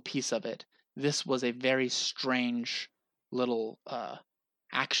every single piece of it, this was a very strange little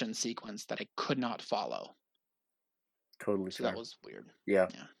action sequence that I could not follow. Totally. So that was weird. Yeah.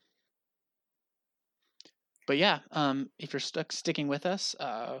 But yeah, if you're sticking with us,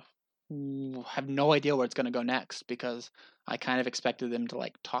 have no idea where it's going to go next, because I kind of expected them to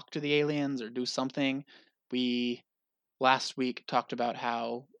like talk to the aliens or do something. We last week talked about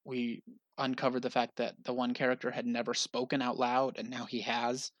how we uncovered the fact that the one character had never spoken out loud, and now he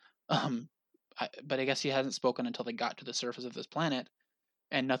has. But I guess he hasn't spoken until they got to the surface of this planet,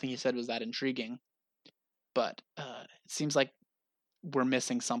 and nothing he said was that intriguing. But it seems like we're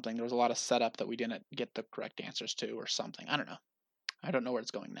missing something. There was a lot of setup that we didn't get the correct answers to, or something. I don't know. I don't know where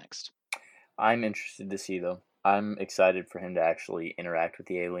it's going next. I'm interested to see, though. I'm excited for him to actually interact with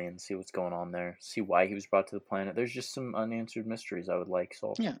the aliens, see what's going on there, see why he was brought to the planet. There's just some unanswered mysteries I would like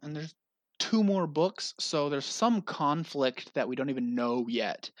solved. Yeah, and there's 2 more books, so there's some conflict that we don't even know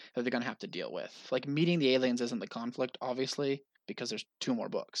yet that they're going to have to deal with. Like, meeting the aliens isn't the conflict, obviously, because there's 2 more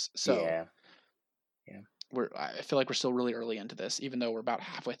books. So yeah. I feel like we're still really early into this, even though we're about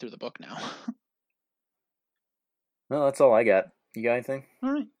halfway through the book now. Well, that's all I got. You got anything?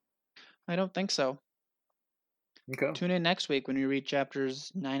 All right. I don't think so. Okay. Tune in next week when we read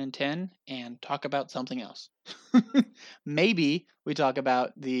chapters 9 and 10 and talk about something else. Maybe we talk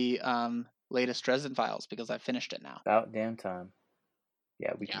about the latest Dresden Files, because I finished it now. About damn time.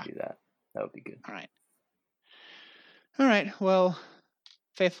 Yeah, we can do that. That would be good. All right. Well,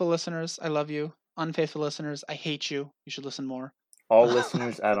 faithful listeners, I love you. Unfaithful listeners, I hate you. You should listen more. All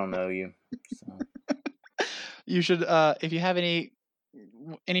listeners, I don't know you. So. You should, if you have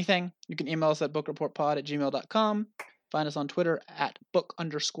anything, you can email us at bookreportpod@gmail.com. Find us on Twitter at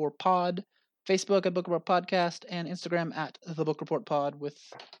book_pod, Facebook at Book Report Podcast, and Instagram at The Book Report Pod with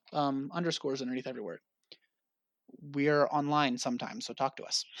underscores underneath every word. We are online sometimes, so talk to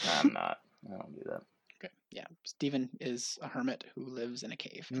us. I'm not. I don't do that. Okay. Yeah. Steven is a hermit who lives in a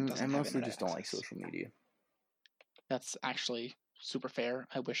cave. I mostly just don't like social media. That's actually super fair.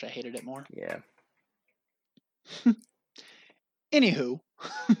 I wish I hated it more. Yeah. Anywho.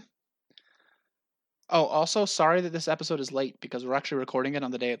 Oh, also, sorry that this episode is late, because we're actually recording it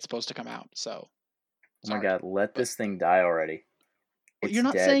on the day it's supposed to come out. So. Sorry. Oh my God, let this thing die already. You're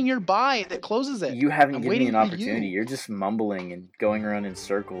not saying your bye that closes it. You haven't given me an opportunity. You're just mumbling and going around in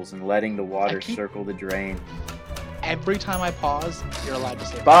circles and letting the water circle the drain. Every time I pause, you're allowed to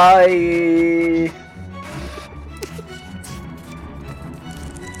say bye.